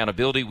 trust, and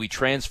accountability, we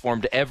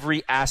transformed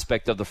every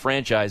aspect of the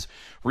franchise,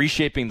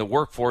 reshaping the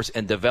workforce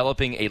and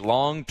developing a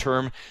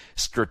long-term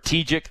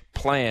strategic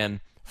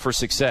plan for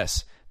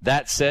success.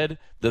 That said,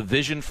 the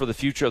vision for the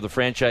future of the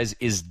franchise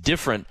is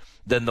different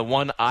than the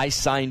one I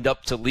signed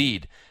up to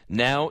lead.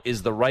 Now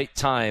is the right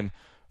time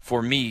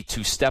for me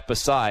to step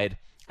aside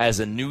as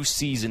a new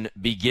season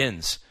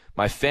begins.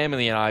 My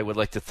family and I would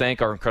like to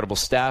thank our incredible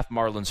staff,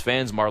 Marlins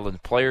fans,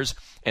 Marlins players,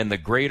 and the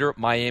greater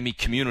Miami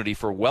community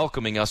for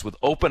welcoming us with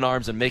open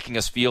arms and making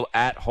us feel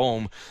at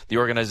home. The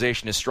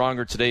organization is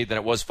stronger today than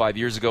it was 5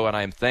 years ago, and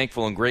I am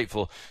thankful and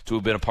grateful to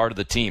have been a part of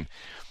the team.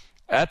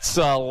 That's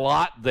a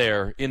lot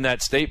there in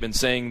that statement,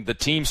 saying the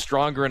team's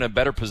stronger in a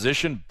better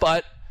position,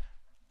 but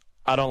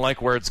I don't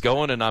like where it's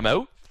going and I'm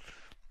out.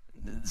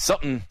 There's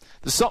something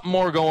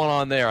more going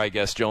on there, I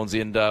guess, Jonesy,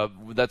 and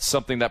that's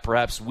something that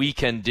perhaps we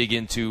can dig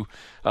into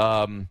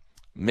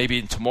maybe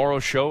in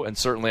tomorrow's show, and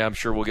certainly I'm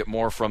sure we'll get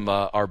more from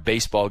our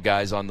baseball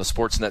guys on the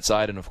Sportsnet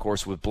side, and of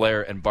course with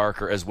Blair and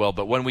Barker as well.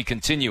 But when we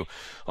continue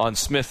on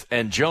Smith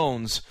and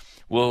Jones,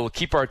 we'll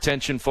keep our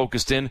attention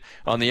focused in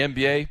on the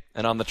NBA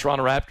and on the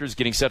Toronto Raptors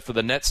getting set for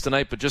the Nets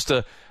tonight, but just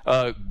a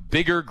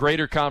bigger,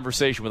 greater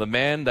conversation with a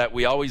man that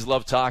we always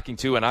love talking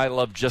to and I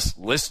love just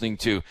listening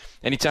to.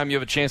 Anytime you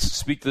have a chance to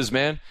speak to this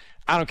man,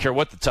 I don't care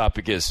what the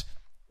topic is,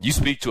 you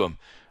speak to him.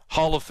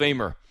 Hall of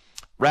Famer,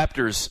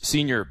 Raptors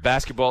senior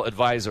basketball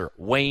advisor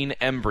Wayne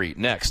Embry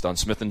next on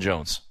Smith &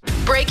 Jones.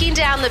 Breaking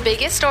down the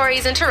biggest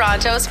stories in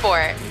Toronto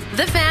sport.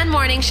 The Fan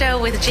Morning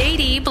Show with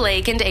JD,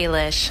 Blake, and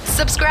Ailish.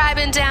 Subscribe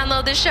and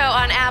download the show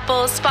on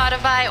Apple,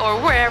 Spotify, or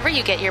wherever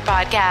you get your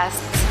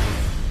podcasts.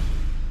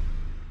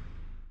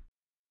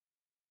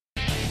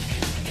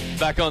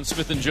 Back on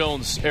Smith &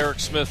 Jones, Eric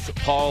Smith,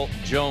 Paul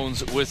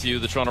Jones with you.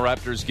 The Toronto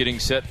Raptors getting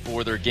set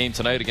for their game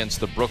tonight against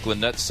the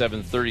Brooklyn Nets,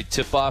 7:30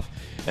 tip-off.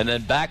 And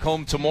then back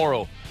home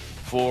tomorrow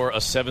for a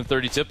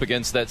 7:30 tip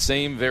against that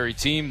same very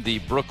team, the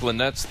Brooklyn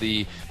Nets,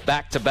 the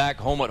back-to-back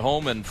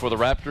home-at-home. And for the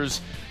Raptors,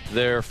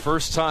 their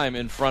first time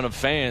in front of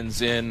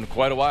fans in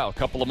quite a while, a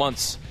couple of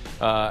months,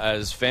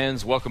 as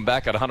fans welcome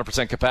back at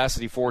 100%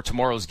 capacity for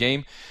tomorrow's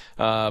game.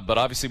 But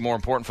obviously more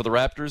important for the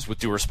Raptors, with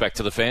due respect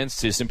to the fans,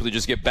 to simply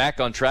just get back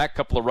on track. A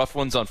couple of rough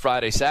ones on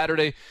Friday,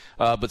 Saturday,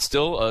 but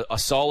still a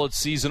solid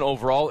season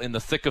overall, in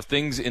the thick of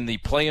things in the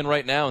play-in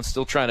right now, and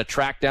still trying to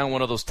track down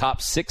one of those top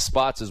 6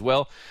 spots as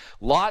well.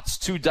 Lots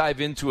to dive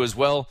into as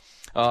well.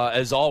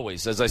 As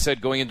always, as I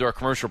said, going into our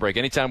commercial break,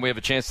 anytime we have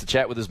a chance to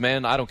chat with this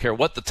man, I don't care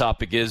what the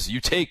topic is,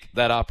 you take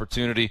that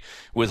opportunity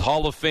with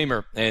Hall of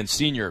Famer and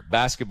senior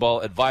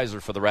basketball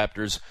advisor for the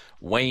Raptors,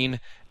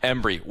 Wayne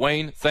Embry.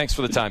 Wayne, thanks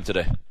for the time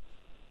today.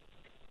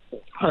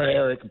 Hi,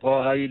 Eric and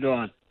Paul. How you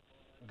doing?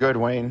 Good,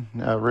 Wayne.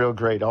 Real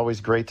great. Always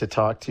great to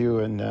talk to you.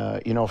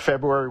 And,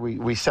 February,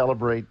 we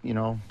celebrate,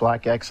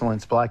 Black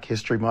Excellence, Black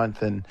History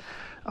Month. And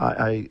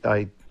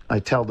I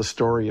tell the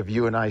story of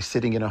you and I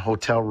sitting in a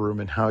hotel room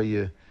and how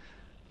you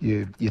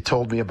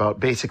told me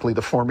about basically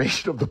the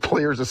formation of the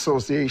Players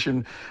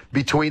Association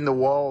between the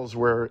walls,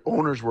 where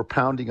owners were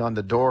pounding on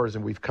the doors,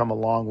 and we've come a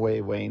long way,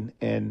 Wayne.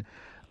 And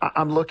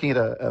I'm looking at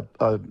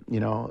a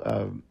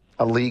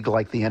league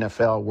like the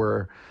NFL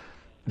where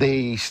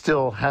they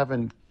still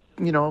haven't,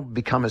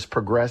 become as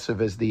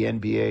progressive as the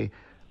NBA.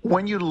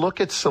 When you look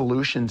at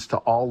solutions to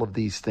all of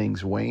these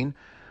things, Wayne,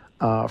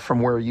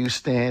 from where you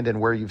stand and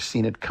where you've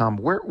seen it come,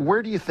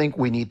 where do you think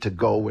we need to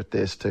go with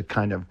this to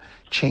kind of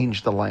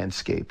change the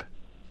landscape?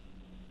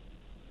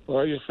 Well,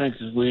 I just think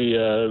that we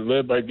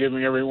live by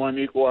giving everyone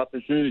equal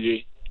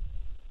opportunity.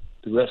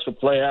 The rest will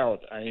play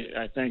out.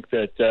 I think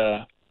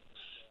that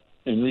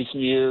in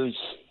recent years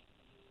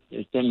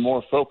there's been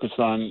more focus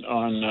on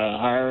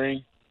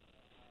hiring,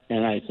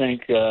 and I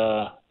think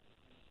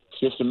it's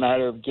just a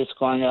matter of just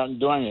going out and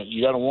doing it.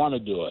 You got to want to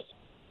do it.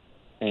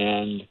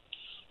 And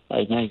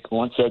I think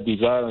once that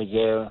desire is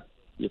there,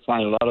 you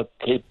find a lot of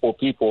capable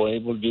people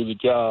able to do the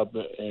job,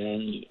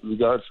 and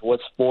regardless of what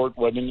sport,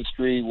 what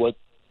industry, what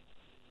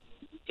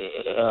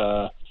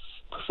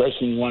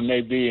profession one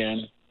may be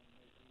in,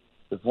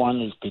 if one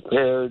is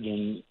prepared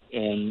and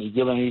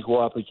given equal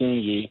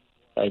opportunity,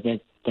 I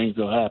think things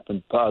will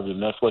happen positive.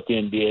 And that's what the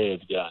NBA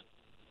has done.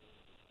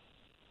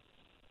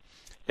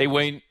 Hey,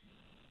 Wayne,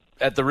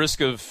 at the risk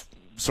of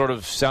sort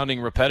of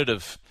sounding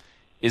repetitive,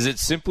 is it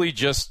simply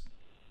just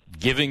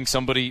giving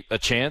somebody a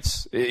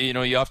chance?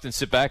 You often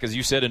sit back, as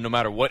you said, and no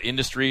matter what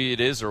industry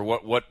it is or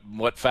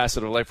what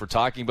facet of life we're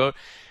talking about,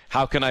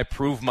 how can I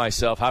prove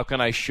myself? How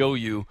can I show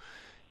you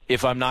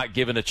if I'm not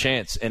given a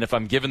chance? And if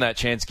I'm given that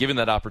chance, given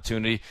that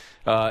opportunity,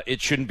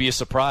 it shouldn't be a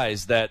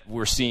surprise that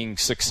we're seeing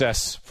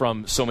success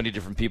from so many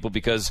different people,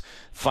 because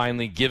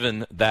finally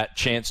given that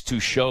chance to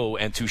show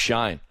and to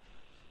shine.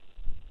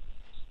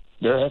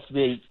 There has to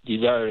be a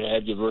desire to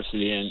have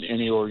diversity in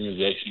any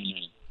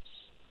organization.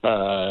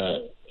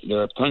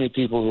 There are plenty of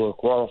people who are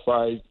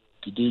qualified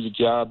to do the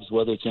jobs,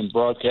 whether it's in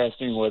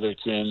broadcasting, whether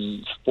it's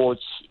in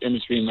sports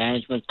industry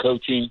management,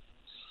 coaching.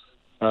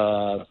 There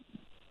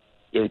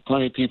are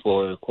plenty of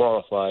people who are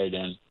qualified,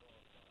 and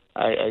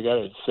I got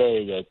to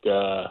say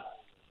that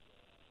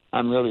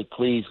I'm really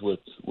pleased with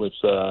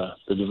the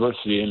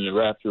diversity in the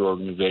Raptor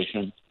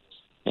organization.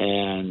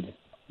 And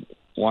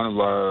one of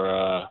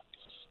our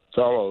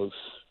fellows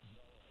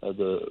of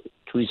the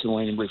Teresa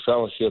Wayne Embry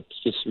Fellowship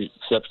just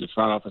accepted a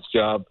front office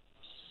job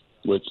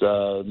with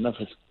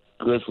Memphis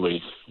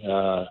Grizzlies.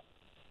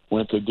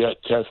 Went to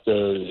Testa,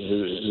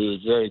 who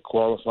is very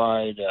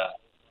qualified,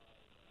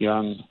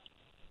 young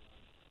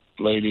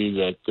lady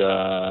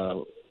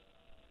that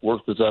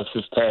worked with us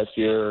this past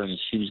year, and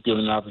she was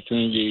given an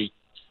opportunity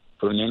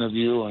for an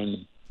interview,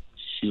 and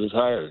she was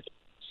hired.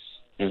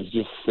 And it's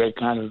just that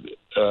kind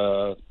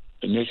of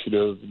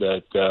initiative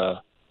that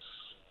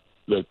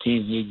the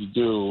teams need to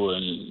do,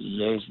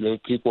 and there's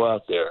people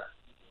out there.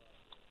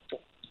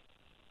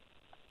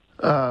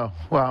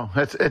 Wow,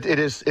 it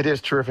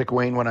is terrific,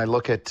 Wayne. When I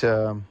look at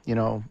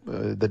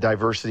the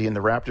diversity in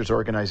the Raptors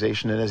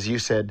organization, and as you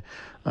said,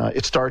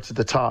 it starts at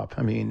the top.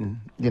 I mean,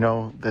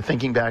 the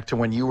thinking back to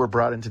when you were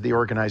brought into the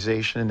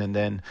organization, and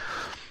then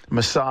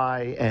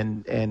Masai,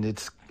 and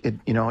it's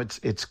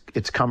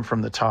come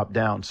from the top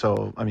down.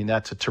 So I mean,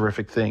 that's a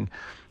terrific thing.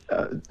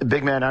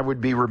 Big man, I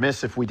would be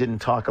remiss if we didn't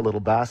talk a little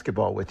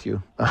basketball with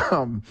you.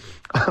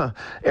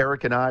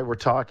 Eric and I were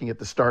talking at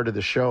the start of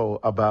the show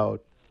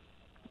about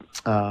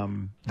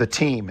the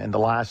team and the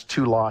last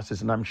 2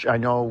 losses. And I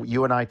know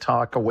you and I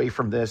talk away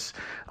from this.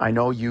 I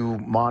know you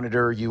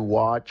monitor, you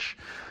watch.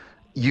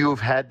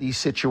 you've had these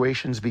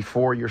situations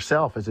before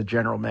yourself as a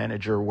general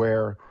manager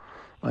where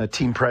a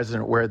team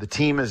president, where the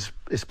team is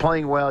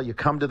playing well, you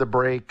come to the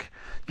break,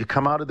 you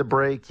come out of the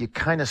break, you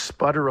kind of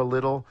sputter a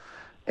little,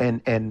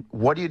 and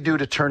what do you do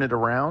to turn it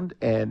around?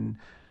 And,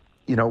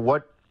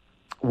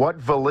 what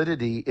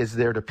validity is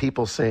there to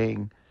people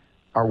saying,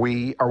 are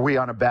we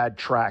on a bad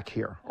track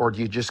here? Or do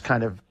you just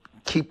kind of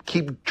keep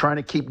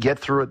trying to get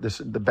through it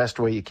the best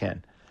way you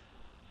can?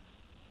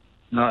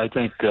 No, I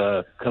think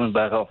coming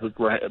back off the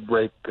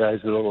break, guys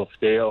are a little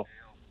stale.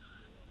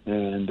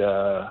 And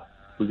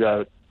we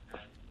got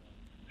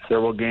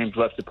several games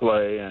left to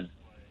play, and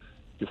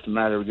just a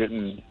matter of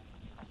getting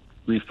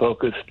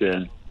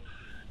refocused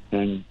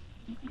and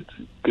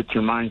get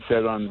your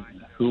mindset on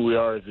who we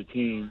are as a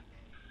team.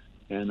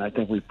 And I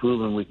think we've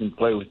proven we can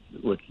play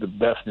with the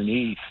best in the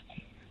East.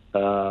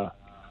 And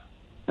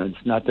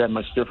it's not that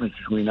much difference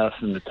between us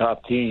and the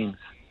top teams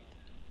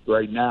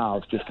right now.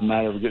 It's just a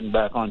matter of getting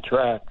back on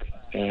track,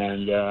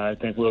 and I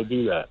think we'll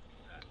do that.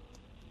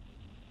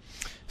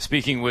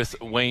 Speaking with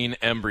Wayne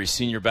Embry,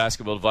 Senior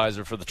Basketball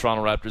Advisor for the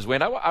Toronto Raptors.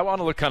 Wayne, I want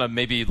to look kind of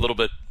maybe a little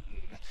bit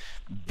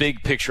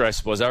big picture, I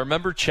suppose. I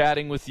remember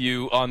chatting with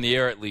you on the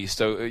air at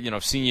least.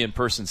 I've seen you in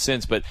person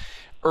since, but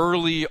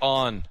early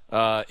on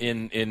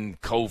in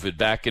COVID,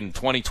 back in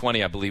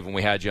 2020, I believe, when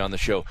we had you on the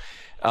show.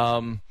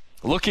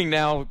 Looking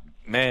now,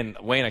 man,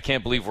 Wayne, I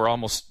can't believe we're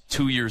almost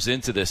 2 years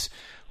into this.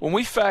 When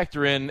we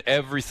factor in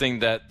everything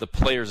that the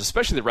players,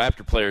 especially the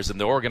Raptor players and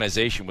the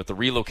organization with the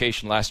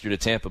relocation last year to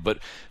Tampa, but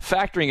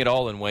factoring it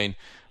all in, Wayne,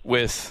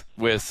 with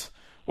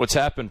what's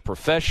happened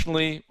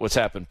professionally, what's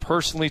happened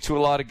personally to a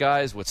lot of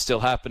guys, what's still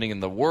happening in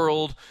the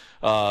world,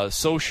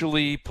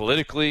 socially,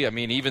 politically, I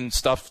mean, even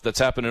stuff that's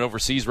happening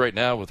overseas right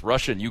now with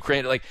Russia and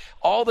Ukraine, like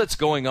all that's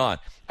going on.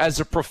 As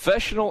a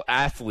professional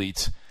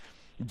athlete,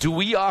 do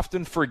we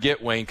often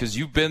forget, Wayne, because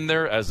you've been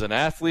there as an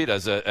athlete,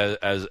 as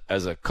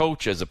a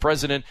coach, as a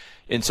president,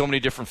 in so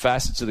many different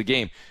facets of the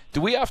game,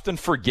 do we often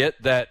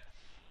forget that,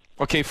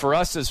 okay, for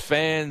us as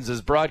fans,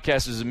 as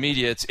broadcasters and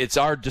media, it's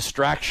our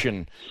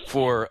distraction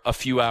for a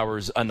few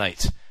hours a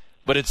night.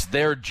 But it's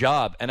their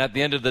job. And at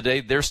the end of the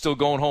day, they're still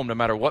going home. No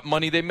matter what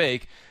money they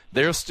make,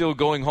 they're still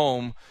going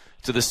home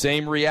to the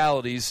same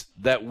realities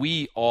that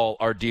we all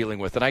are dealing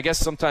with. And I guess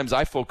sometimes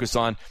I focus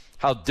on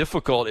how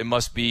difficult it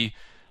must be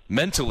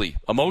mentally,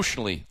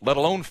 emotionally, let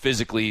alone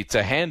physically,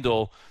 to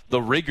handle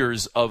the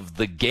rigors of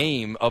the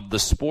game, of the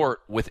sport,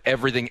 with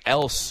everything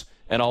else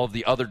and all of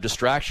the other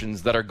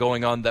distractions that are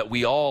going on that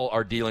we all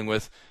are dealing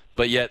with,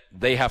 but yet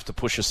they have to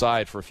push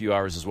aside for a few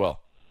hours as well.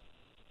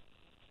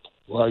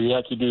 Well, you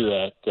have to do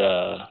that.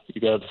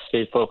 You got to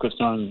stay focused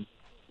on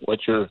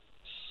what your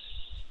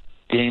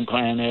game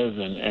plan is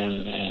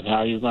and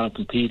how you're going to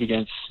compete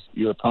against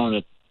your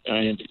opponent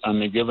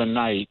on a given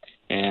night.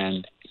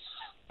 And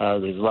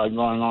there's a lot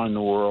going on in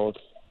the world,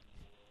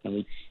 and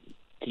we,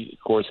 of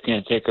course,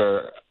 can't take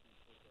our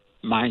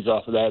minds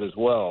off of that as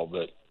well.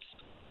 But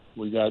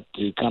we got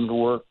to come to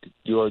work,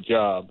 do our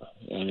job,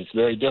 and it's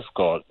very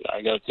difficult.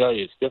 I got to tell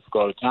you, it's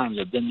difficult at times.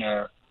 I've been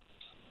there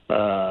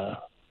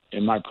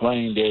in my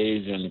playing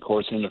days, and of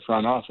course in the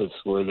front office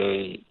where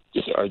there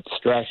just are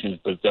distractions,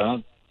 but I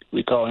don't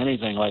recall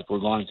anything like we're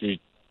going through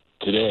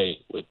today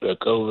with the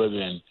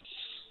COVID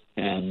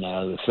and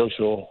the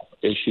social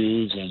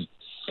issues and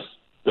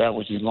that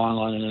which is going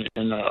on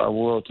in our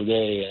world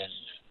today. And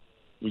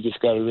we just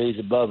got to raise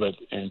above it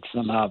and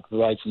somehow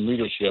provide some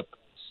leadership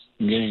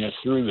in getting us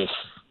through this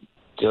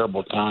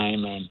terrible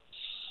time. And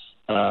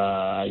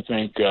I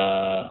think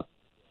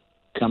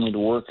coming to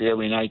work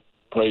every night,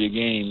 play the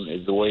game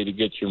is the way to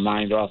get your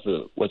mind off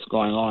of what's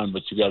going on,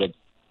 but you got to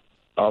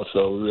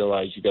also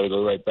realize you got to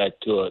go right back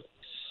to it.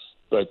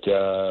 But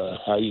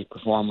how you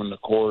perform on the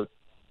court,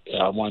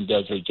 how one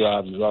does their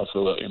job is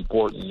also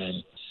important,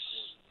 and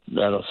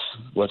that'll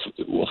what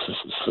will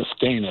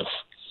sustain us.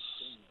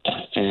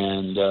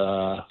 And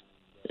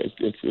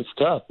it's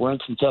tough. We're in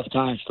some tough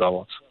times,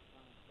 fellas.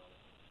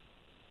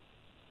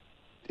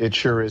 It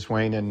sure is,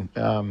 Wayne. And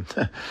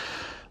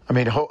I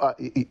mean,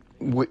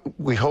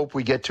 we hope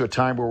we get to a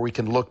time where we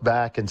can look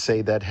back and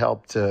say that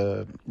helped.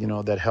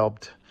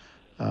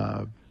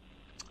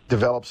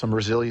 Develop some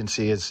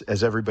resiliency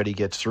as everybody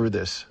gets through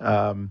this.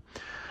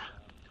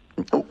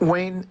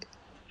 Wayne,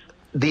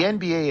 the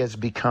NBA has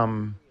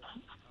become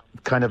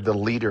kind of the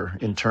leader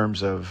in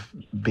terms of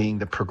being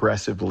the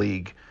progressive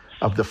league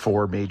of the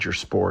four major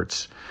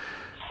sports.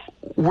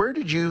 Where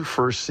did you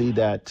first see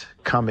that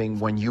coming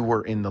when you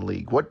were in the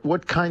league?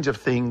 What kinds of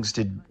things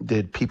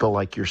did people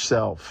like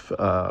yourself,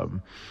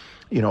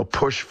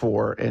 push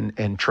for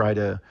and try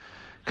to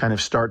kind of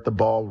start the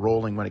ball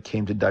rolling when it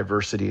came to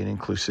diversity and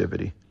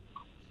inclusivity?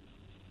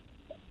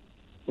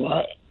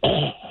 Well,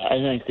 I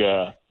think,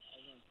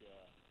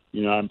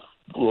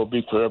 we'll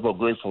be forever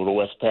grateful to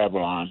Wes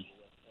Pavlon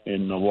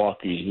in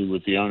Milwaukee. He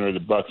was the owner of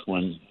the Bucks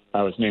when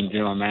I was named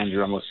general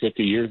manager almost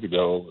 50 years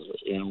ago.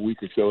 In a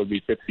week or so, it would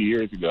be 50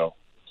 years ago.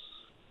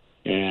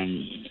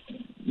 And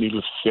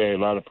needless to say, a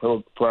lot of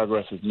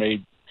progress was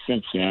made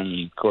since then.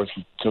 And of course,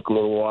 it took a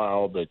little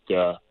while, but,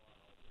 it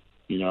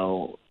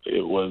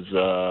was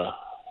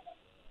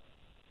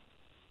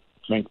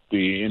think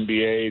the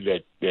NBA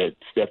that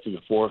stepped to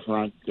the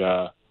forefront,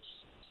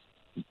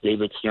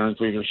 David Stern's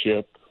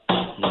leadership,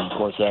 and of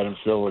course Adam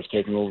Silver's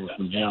taken over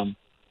from him,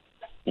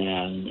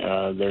 and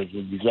there's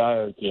a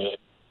desire to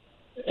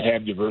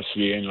have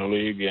diversity in the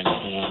league,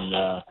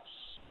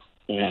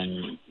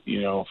 and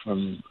you know,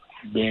 from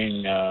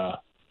being a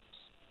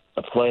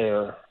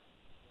player,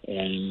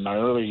 in my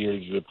early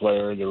years as a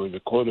player, there was a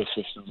quota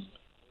system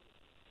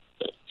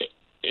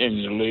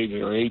in the league.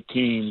 There were 8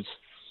 teams,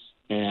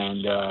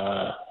 and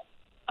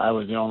I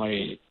was the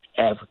only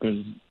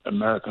African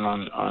American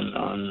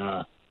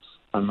on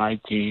my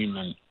team,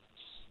 and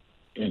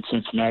in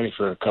Cincinnati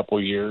for a couple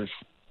of years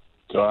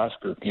till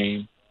Oscar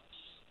came,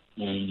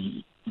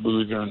 and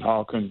Boozer and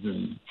Hawkins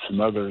and some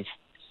others.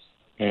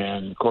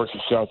 And of course the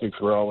Celtics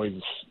were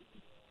always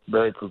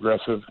very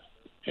progressive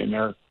in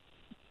their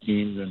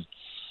teams, and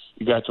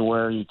you got to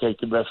where you take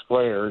the best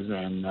players,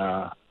 and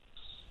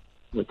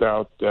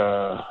without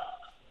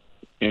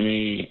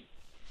any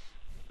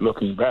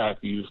looking back,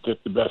 you just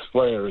took the best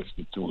players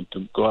to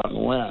go out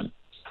and win,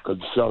 because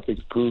the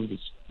Celtics proved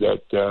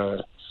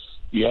that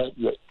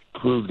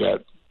proved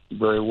that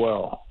very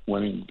well,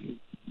 winning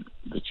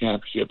the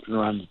championship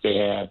run that they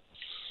had.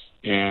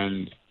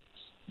 And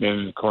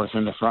then, of course,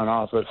 in the front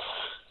office,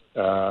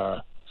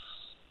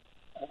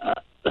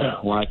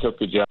 when I took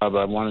the job,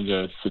 I wanted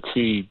to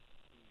succeed,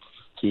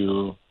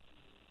 to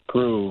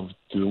prove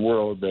to the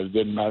world that it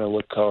didn't matter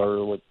what color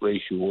or what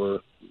race you were.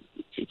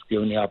 If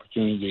given the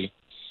opportunity,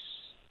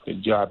 the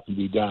job can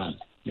be done.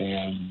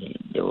 And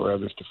there were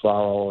others to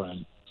follow. And,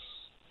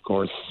 of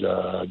course,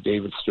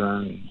 David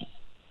Stern,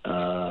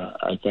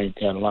 I think,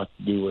 had a lot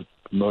to do with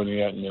promoting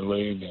that in the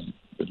league and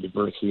the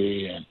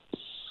diversity, and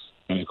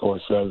of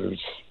course, others,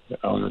 the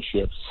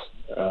ownerships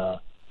of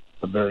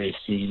various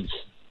teams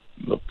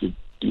look to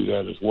do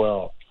that as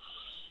well.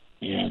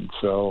 And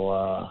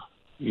so,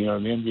 you know,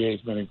 the NBA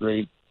has been a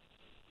great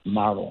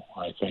model,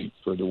 I think,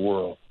 for the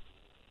world.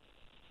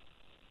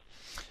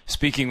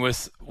 Speaking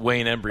with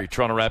Wayne Embry,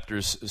 Toronto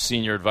Raptors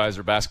senior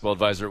advisor, basketball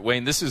advisor.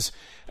 Wayne, this is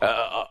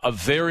a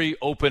very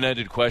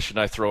open-ended question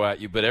I throw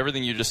at you, but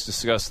everything you just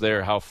discussed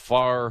there, how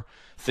far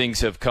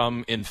things have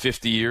come in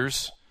 50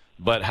 years,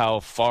 but how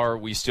far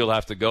we still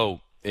have to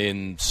go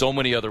in so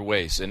many other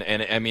ways. And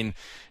I mean,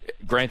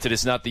 granted,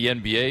 it's not the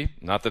NBA,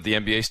 not that the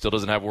NBA still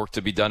doesn't have work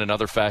to be done in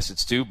other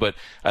facets too, but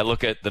I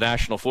look at the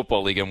National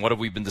Football League, and what have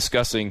we been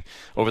discussing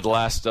over the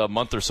last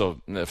month or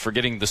so,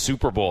 forgetting the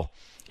Super Bowl.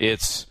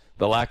 It's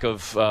the lack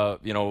of,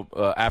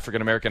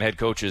 African-American head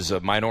coaches,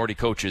 minority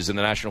coaches in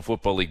the National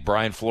Football League.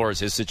 Brian Flores,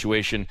 his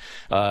situation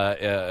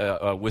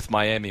with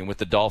Miami and with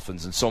the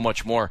Dolphins, and so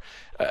much more.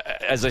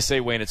 As I say,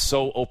 Wayne, it's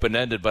so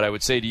open-ended, but I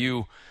would say to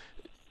you,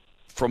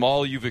 from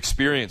all you've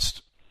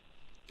experienced,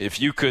 if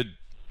you could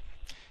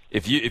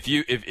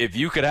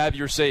have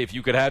your say, if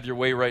you could have your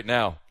way right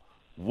now,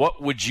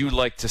 what would you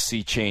like to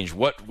see change?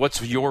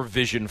 What's your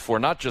vision for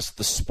not just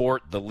the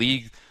sport, the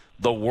league,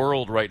 the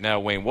world right now,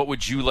 Wayne? What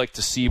would you like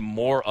to see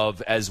more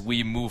of as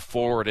we move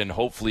forward and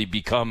hopefully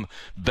become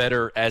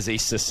better as a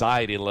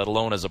society, let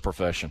alone as a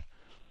profession?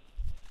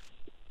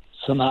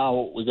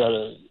 Somehow we got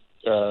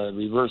to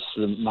reverse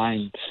the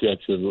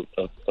mindsets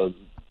of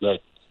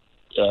that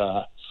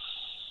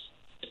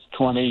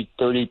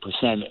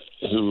 20-30%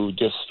 who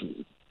just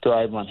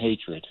thrive on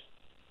hatred,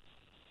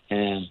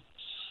 and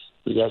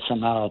we got to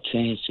somehow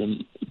change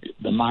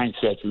the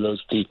mindset of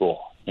those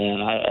people.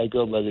 And I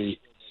go by the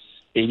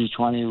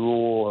 80-20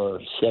 rule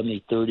or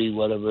 70-30,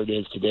 whatever it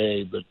is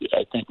today, but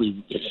I think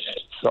we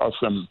saw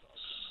some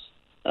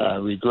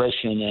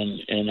regression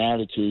in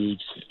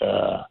attitudes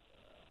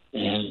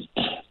and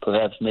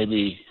perhaps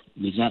maybe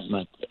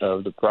resentment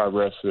of the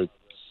progress that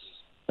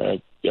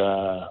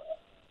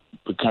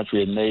the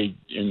country had made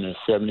in the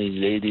 70s,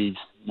 80s,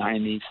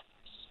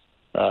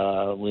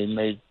 90s. We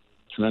made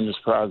tremendous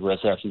progress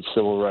after the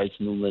civil rights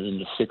movement in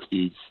the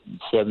 60s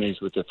and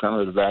 70s with the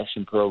affirmative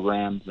action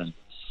programs and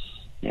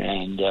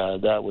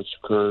that which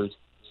occurred.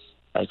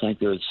 I think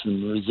there's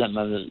some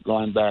resentment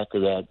going back to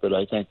that, but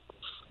I think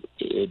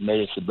it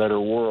made us a better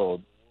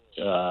world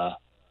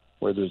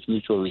where there's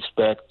mutual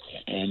respect,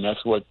 and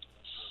that's what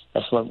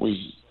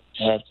we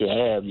have to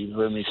have. You've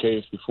heard me say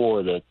this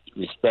before, that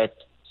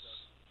respect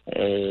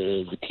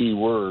is the key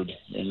word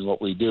in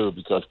what we do,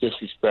 because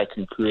disrespect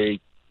can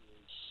create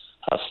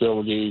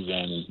hostilities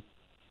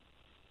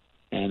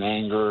and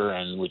anger,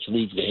 and which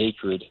leads to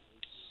hatred,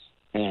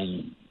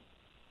 and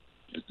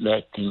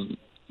that can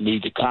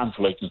lead to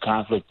conflict, and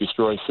conflict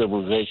destroys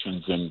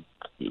civilizations. And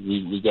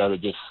we got to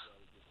just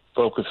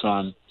focus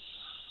on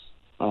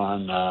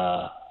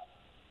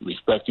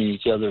respecting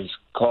each other's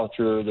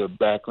culture, their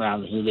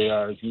background, who they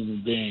are as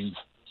human beings.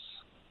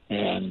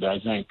 And I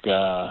think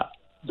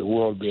the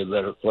world would be a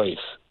better place.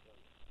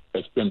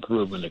 It's been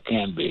proven it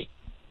can be.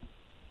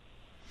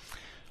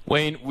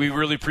 Wayne, we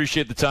really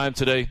appreciate the time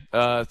today.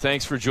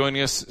 Thanks for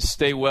joining us.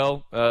 Stay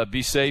well,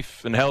 be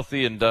safe and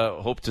healthy, and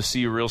hope to see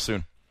you real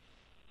soon.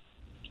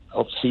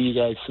 Hope to see you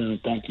guys soon.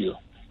 Thank you.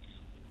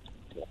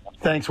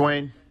 Thanks,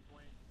 Wayne.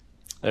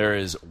 There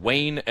is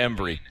Wayne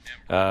Embry,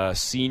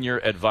 senior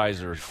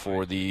advisor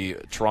for the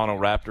Toronto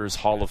Raptors,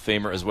 Hall of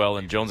Famer as well.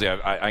 And Jonesy,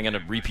 I'm going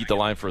to repeat the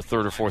line for a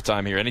third or fourth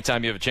time here.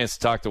 Anytime you have a chance to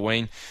talk to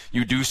Wayne,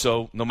 you do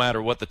so no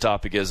matter what the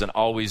topic is, and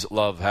always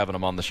love having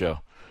him on the show.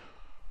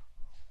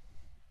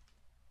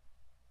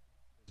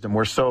 And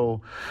we're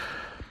so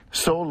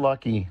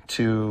lucky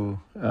to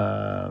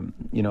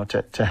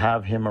to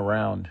have him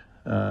around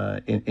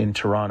in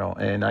Toronto.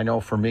 And I know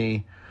for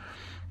me,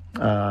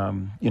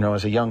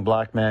 as a young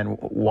black man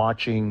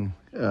watching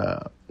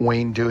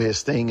Wayne do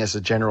his thing as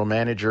a general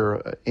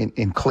manager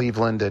in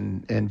Cleveland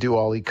and do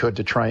all he could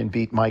to try and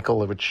beat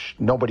Michael, which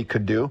nobody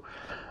could do,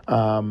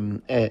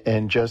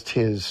 and just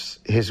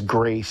his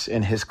grace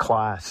and his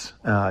class.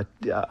 I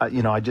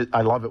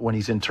love it when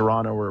he's in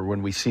Toronto or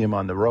when we see him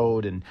on the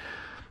road and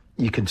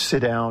you can sit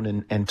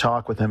down and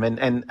talk with him.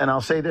 And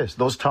I'll say this,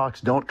 those talks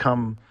don't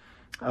come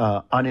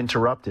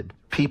uninterrupted.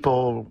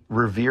 People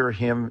revere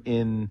him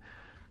in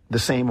the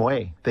same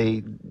way.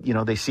 They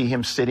see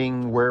him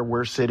sitting where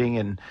we're sitting,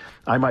 and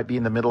I might be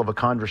in the middle of a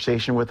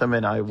conversation with him,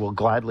 and I will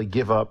gladly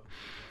give up,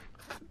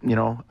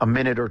 a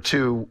minute or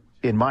two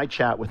in my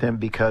chat with him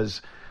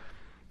because,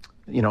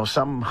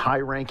 some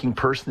high-ranking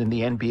person in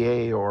the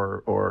NBA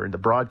or in the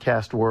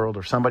broadcast world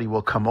or somebody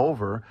will come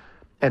over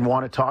and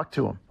want to talk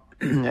to him.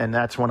 And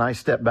that's when I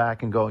step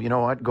back and go, you know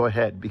what, go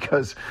ahead,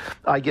 because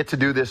I get to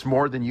do this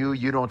more than you.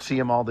 You don't see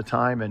him all the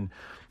time. And,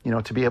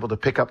 to be able to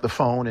pick up the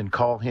phone and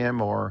call him,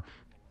 or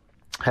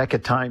heck,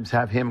 at times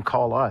have him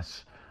call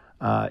us,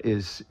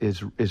 is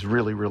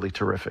really, really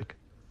terrific.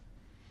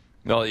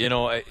 Well,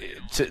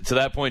 to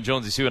that point,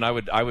 Jonesy, too, and I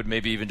would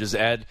maybe even just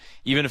add,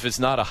 even if it's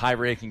not a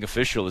high-ranking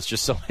official, it's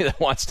just somebody that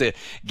wants to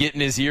get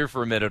in his ear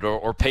for a minute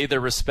or pay their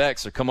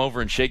respects or come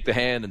over and shake the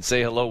hand and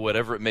say hello,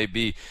 whatever it may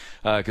be,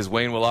 because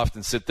Wayne will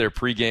often sit there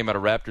pregame at a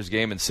Raptors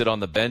game and sit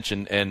on the bench,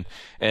 and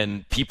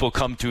people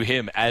come to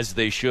him, as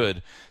they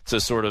should, to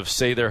sort of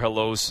say their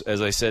hellos,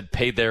 as I said,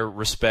 pay their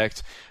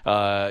respect,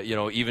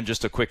 even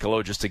just a quick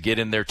hello, just to get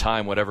in their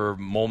time, whatever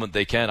moment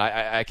they can.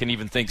 I can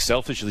even think,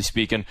 selfishly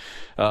speaking,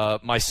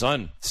 my son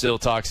still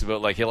talks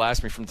about, like, he'll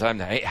ask me from time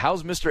to time, hey,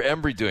 how's Mr.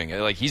 Embry doing?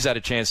 Like, he's had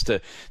a chance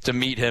to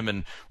meet him,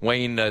 and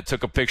Wayne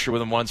took a picture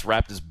with him once,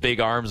 wrapped his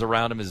big arms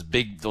around him,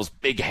 those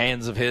big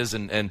hands of his,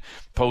 and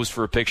posed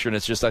for a picture. And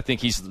it's just, I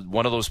think he's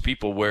one of those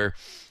people where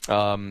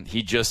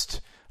he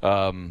just,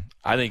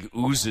 I think,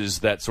 oozes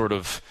that sort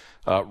of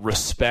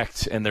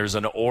respect, and there's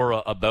an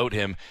aura about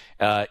him.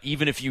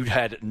 Even if you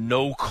had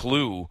no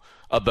clue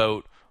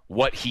about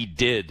what he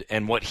did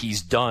and what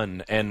he's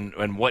done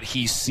and what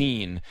he's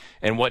seen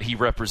and what he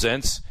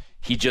represents,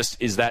 he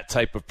just is that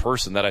type of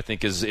person that I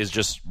think is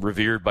just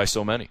revered by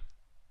so many.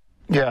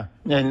 Yeah,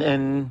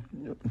 and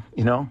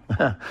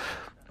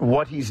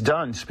what he's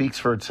done speaks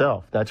for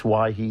itself. That's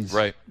why he's,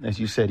 right, as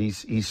you said,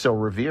 he's so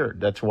revered.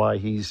 That's why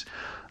he's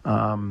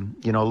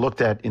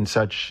looked at in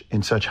such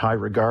high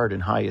regard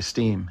and high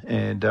esteem.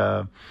 And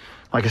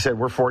like I said,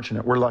 we're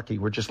fortunate. We're lucky.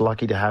 We're just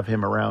lucky to have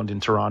him around in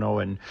Toronto.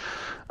 And,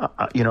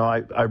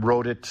 I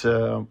wrote it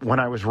when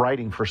I was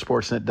writing for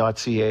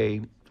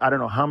Sportsnet.ca, I don't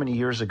know how many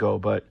years ago,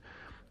 but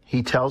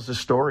he tells the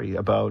story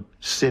about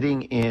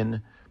sitting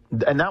in,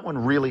 and that one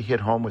really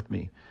hit home with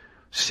me,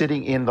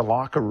 sitting in the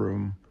locker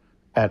room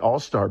at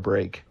All-Star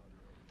break,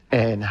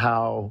 and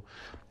how,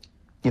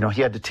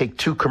 he had to take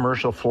 2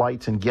 commercial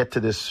flights and get to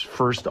this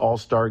first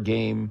All-Star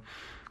game.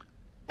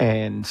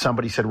 And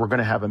somebody said, we're going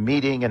to have a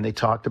meeting. And they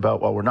talked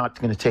about, well, we're not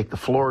going to take the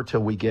floor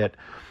till we get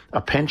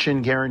a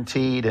pension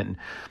guaranteed. And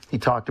he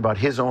talked about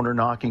his owner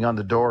knocking on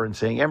the door and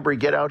saying, Embry,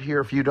 get out here.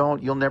 If you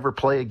don't, you'll never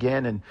play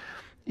again. And,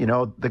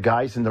 the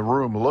guys in the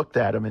room looked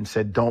at him and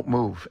said, don't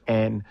move.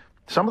 And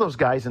some of those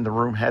guys in the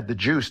room had the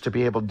juice to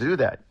be able to do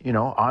that.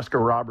 Oscar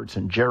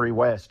Robertson, Jerry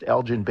West,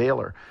 Elgin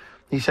Baylor.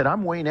 He said,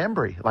 I'm Wayne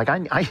Embry. Like,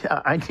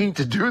 I need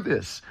to do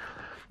this.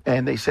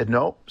 And they said,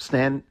 no,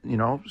 stand,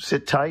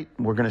 sit tight.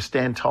 We're going to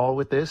stand tall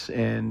with this.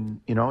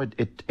 And,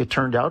 it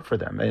turned out for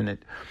them. And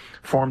it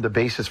formed the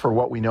basis for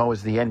what we know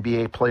as the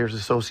NBA Players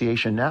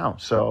Association now.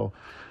 So,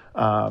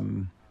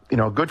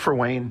 good for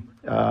Wayne,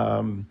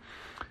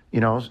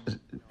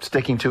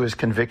 sticking to his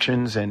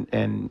convictions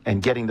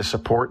and getting the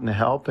support and the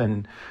help.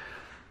 And,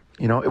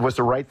 it was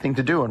the right thing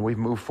to do. And we've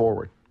moved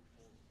forward.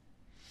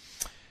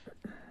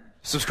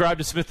 Subscribe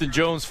to Smith &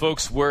 Jones,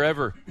 folks,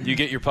 wherever you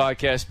get your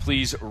podcast.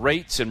 Please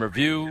rate and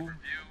review,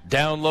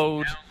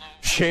 download,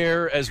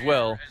 share as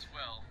well.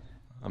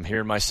 I'm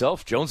hearing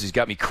myself. Jonesy's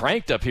got me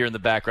cranked up here in the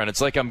background.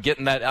 It's like I'm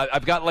getting that.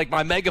 I've got like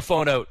my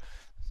megaphone out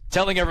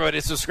telling everybody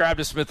to subscribe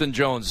to Smith &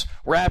 Jones.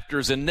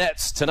 Raptors and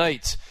Nets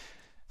tonight,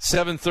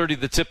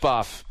 7:30 the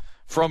tip-off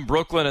from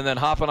Brooklyn, and then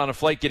hopping on a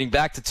flight, getting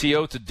back to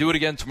TO to do it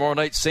again tomorrow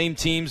night. Same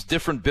teams,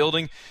 different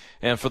building.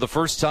 And for the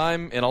first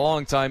time in a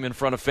long time in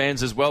front of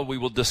fans as well, we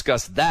will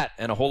discuss that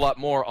and a whole lot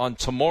more on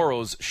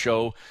tomorrow's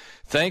show.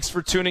 Thanks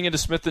for tuning into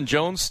Smith &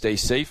 Jones. Stay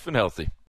safe and healthy.